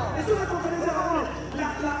atrás. Es una conferencia de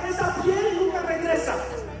varones. Esa piel nunca regresa.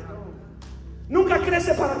 Nunca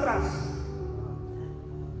crece para atrás.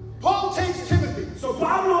 Paul takes Timothy, So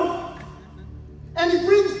Pablo and he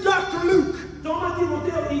brings Dr. Luke. toma a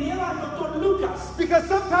Timoteo y lleva al doctor Lucas. Because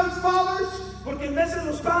sometimes, fathers, Porque en veces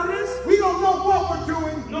los padres we don't know what we're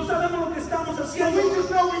doing, no sabemos lo que estamos but haciendo, we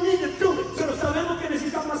just know we need to do it. pero sabemos que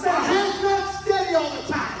necesitamos Our hacerlo. hand's not steady all the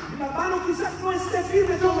time. La mano quizás no esté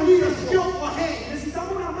firme So todo we el need a tiempo. skillful hand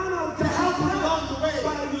Necesitamos una mano to help us along the way.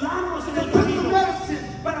 para ayudarnos en To el put the camino,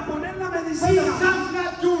 medicine para poner la when the medicina son's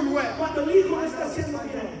not doing well. cuando el hijo no está haciendo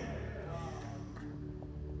bien.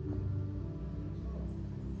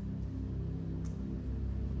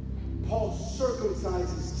 Paul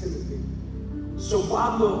circumcises Timothy So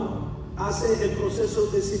Pablo hace el proceso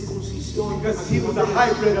de circuncisión because he was a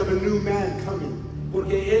hybrid of a new man coming.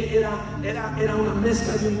 porque él era una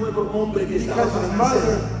mezcla de un nuevo hombre que estaba Because para his mother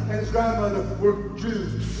nacer. and his grandmother were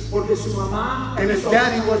Jews. Porque su mamá And his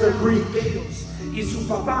daddy was a Greek. y su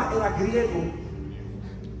papá era griego.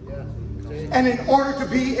 And in order to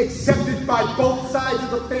be accepted by both sides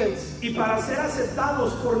of the fence, Y para ser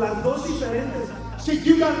aceptados por las dos diferentes, see,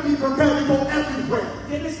 you got to be prepared to go everywhere.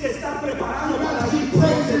 tienes que estar preparado You para got to ir be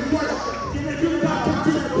praise and worship. Tienes You que got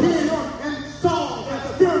to do hymns and songs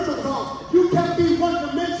and spiritual songs. You can't be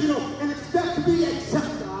one-dimensional and expect to be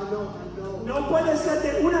accepted. I know. No puede ser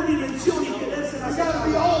de una dimensión y querer ser You got to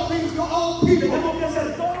be aceptado. all things to all people. Tenemos